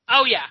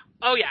 Oh yeah,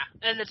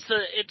 and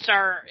it's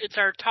our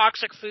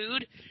toxic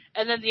food,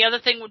 and then the other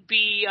thing would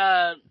be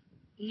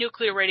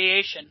nuclear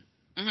radiation.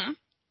 Mm-hmm.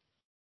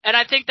 And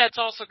I think that's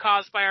also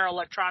caused by our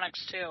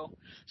electronics too.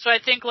 So I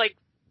think for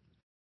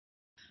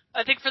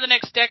the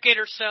next decade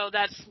or so,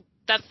 that's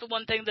the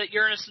one thing that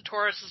Uranus and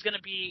Taurus is going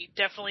to be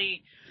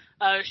definitely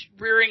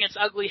rearing its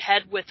ugly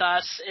head with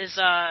us, is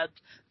the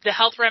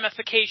health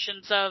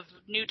ramifications of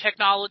new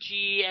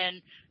technology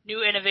and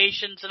new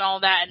innovations and all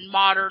that, and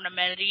modern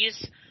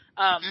amenities.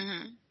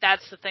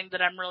 That's the thing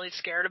that I'm really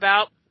scared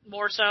about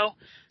more so.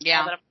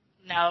 Yeah.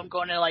 Now I'm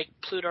going to, like,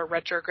 Pluto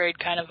retrograde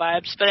kind of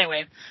vibes. But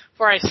anyway,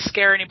 before I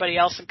scare anybody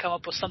else and come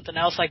up with something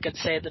else I could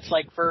say that's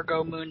like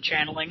Virgo moon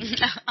channeling,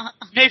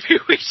 maybe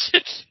we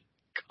should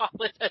call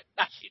it a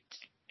night.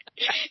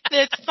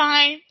 That's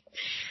fine.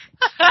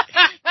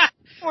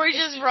 We're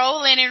just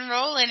rolling and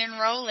rolling and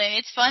rolling.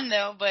 It's fun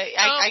though, but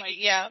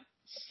yeah.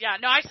 Yeah,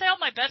 no, I say all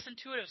my best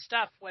intuitive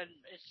stuff when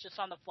it's just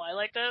on the fly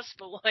like this,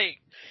 but,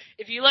 like,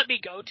 if you let me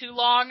go too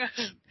long,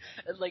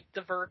 like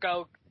the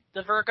Virgo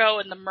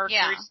and the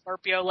Mercury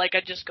Scorpio, like,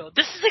 I just go,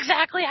 this is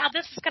exactly how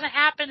this is going to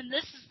happen, and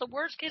this is the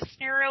worst case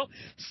scenario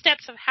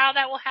steps of how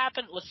that will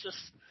happen. Let's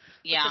just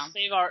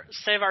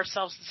save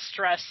ourselves the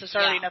stress. There's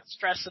already enough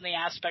stress in the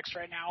aspects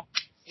right now.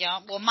 Yeah.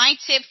 Well, my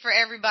tip for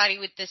everybody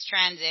with this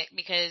transit,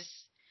 because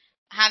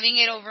having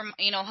it over,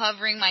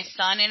 hovering my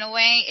sun in a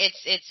way,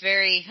 it's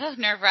very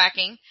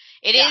nerve-wracking.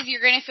 It is.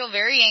 You're going to feel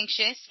very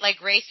anxious.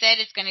 Like Ray said,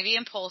 it's going to be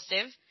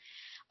impulsive.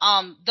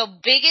 The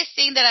biggest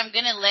thing that I'm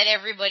going to let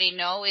everybody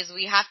know is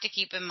we have to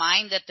keep in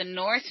mind that the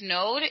North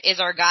Node is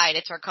our guide.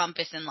 It's our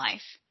compass in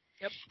life.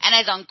 Yep. And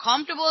as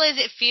uncomfortable as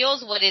it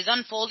feels, what is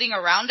unfolding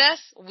around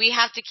us, we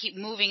have to keep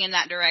moving in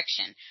that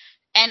direction.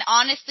 And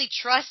honestly,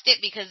 trust it,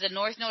 because the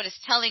North Node is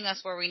telling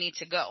us where we need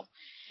to go.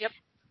 Yep.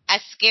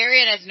 As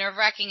scary and as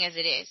nerve-wracking as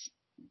it is,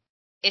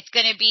 it's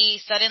going to be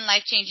sudden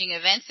life-changing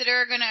events that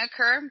are going to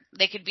occur.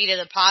 They could be to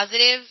the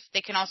positive.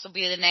 They can also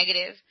be to the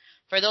negative.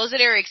 For those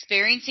that are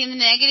experiencing the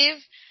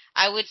negative,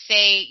 I would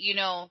say,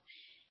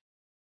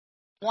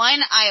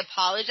 one, I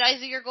apologize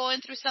that you're going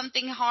through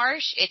something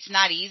harsh. It's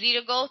not easy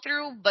to go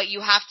through, but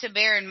you have to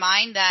bear in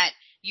mind that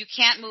you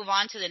can't move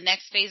on to the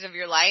next phase of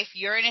your life.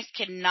 Uranus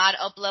cannot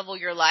up-level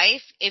your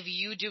life if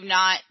you do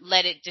not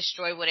let it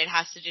destroy what it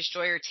has to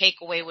destroy or take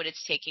away what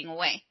it's taking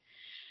away.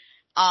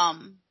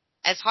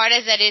 As hard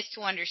as that is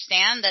to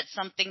understand, that's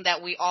something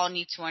that we all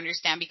need to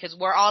understand, because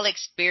we're all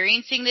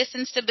experiencing this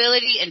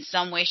instability in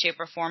some way, shape,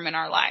 or form in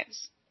our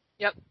lives.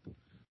 Yep.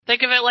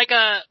 Think of it like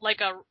a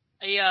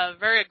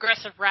very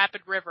aggressive,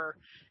 rapid river,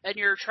 and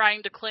you're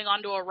trying to cling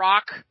onto a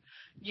rock.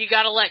 You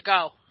got to let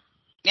go.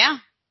 Yeah.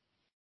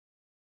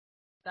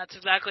 That's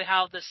exactly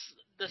how this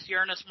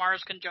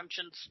Uranus-Mars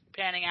conjunction's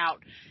panning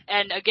out.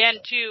 And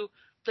again, too,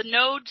 the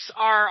nodes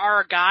are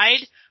our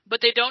guide,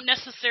 but they don't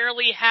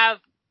necessarily have.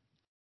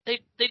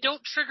 They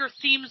don't trigger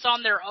themes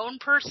on their own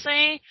per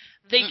se.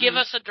 They give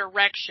us a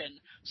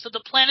direction. So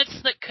the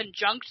planets that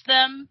conjunct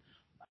them,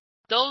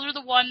 those are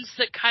the ones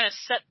that kind of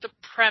set the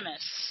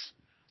premise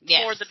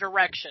for the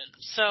direction.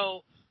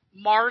 So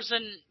Mars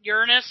and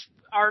Uranus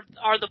are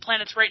the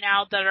planets right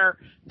now that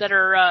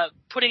are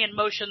putting in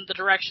motion the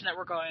direction that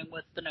we're going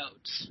with the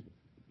nodes.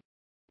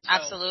 So,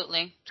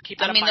 absolutely. Keep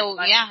that in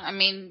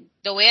mind.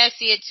 The way I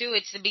see it too,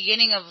 it's the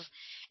beginning.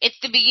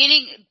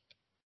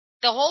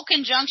 The whole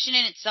conjunction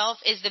in itself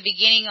is the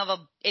beginning of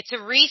it's a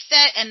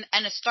reset and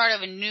a start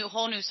of a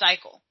whole new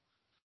cycle.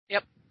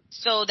 Yep.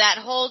 So that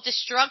whole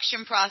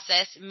destruction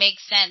process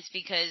makes sense,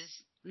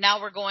 because now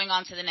we're going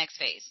on to the next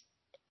phase.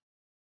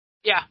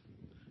 Yeah.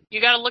 You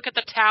got to look at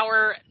the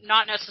tower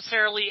not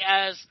necessarily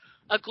as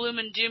a gloom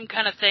and doom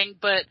kind of thing,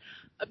 but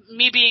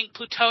me being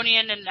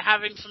Plutonian and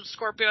having some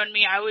Scorpio in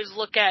me, I always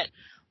look at,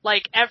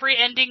 like, every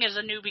ending is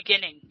a new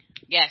beginning.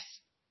 Yes.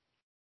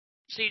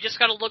 So you just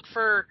got to look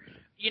for,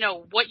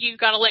 what you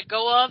got to let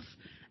go of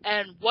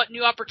and what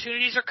new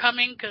opportunities are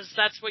coming, because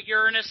that's what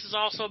Uranus is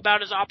also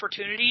about, is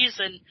opportunities.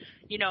 And,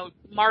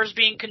 Mars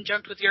being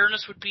conjunct with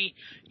Uranus would be,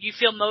 you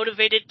feel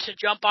motivated to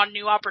jump on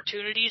new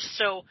opportunities.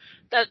 So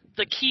that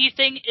the key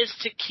thing is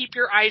to keep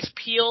your eyes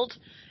peeled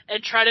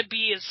and try to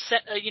be as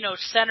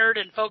centered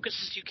and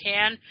focused as you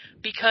can,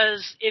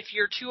 because if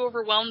you're too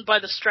overwhelmed by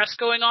the stress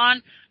going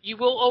on, you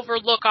will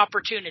overlook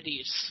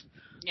opportunities.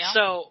 Yeah.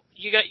 So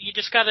you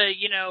just got to,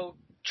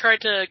 try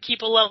to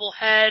keep a level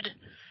head,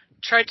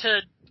 try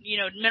to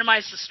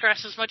minimize the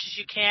stress as much as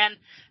you can,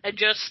 and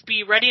just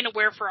be ready and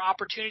aware for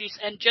opportunities.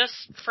 And just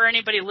for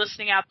anybody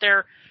listening out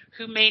there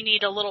who may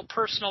need a little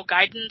personal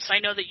guidance, I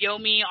know that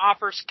Yomi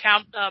offers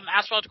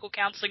astrological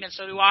counseling, and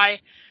so do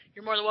I.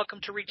 You're more than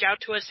welcome to reach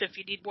out to us if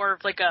you need more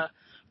of like a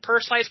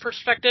personalized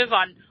perspective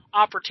on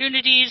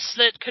opportunities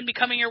that could be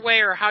coming your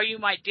way or how you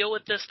might deal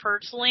with this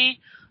personally.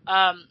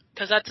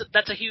 Because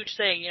that's a huge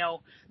thing.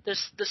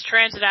 This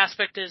transit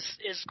aspect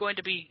is going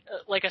to be,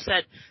 like I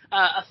said,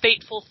 a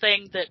fateful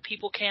thing that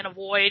people can't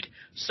avoid.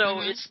 So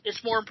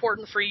it's more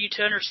important for you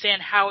to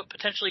understand how it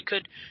potentially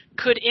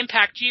could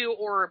impact you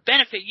or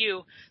benefit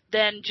you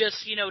than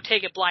just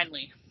take it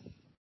blindly.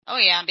 Oh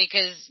yeah,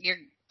 because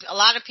a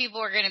lot of people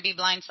are going to be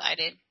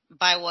blindsided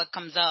by what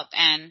comes up,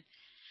 and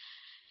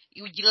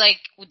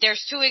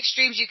there's two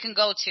extremes you can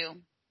go to.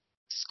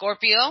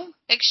 Scorpio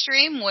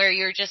extreme, where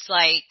you're just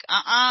like,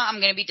 I'm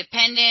going to be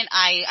dependent,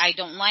 I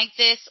don't like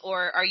this.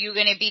 Or are you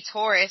going to be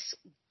Taurus?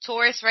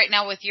 Taurus right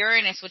now with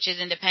Uranus, which is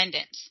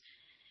independence.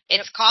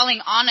 It's calling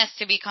on us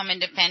to become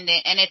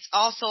independent, and it's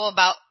also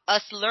about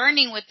us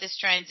learning with this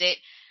transit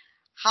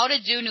how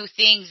to do new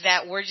things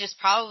that we're just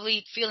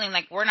probably feeling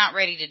like we're not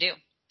ready to do.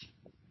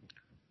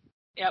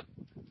 Yep.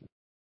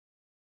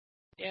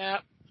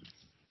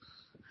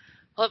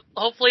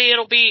 Hopefully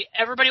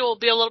everybody will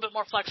be a little bit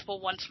more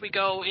flexible once we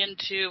go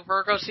into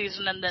Virgo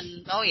season, and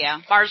then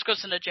Mars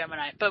goes into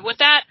Gemini. But with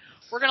that,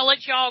 we're going to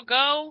let you all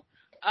go.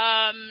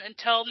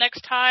 Until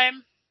next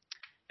time,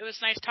 it was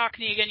nice talking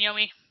to you again,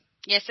 Yomi.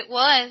 Yes, it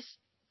was.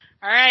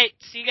 All right.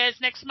 See you guys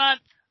next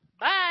month.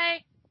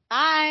 Bye.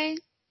 Bye.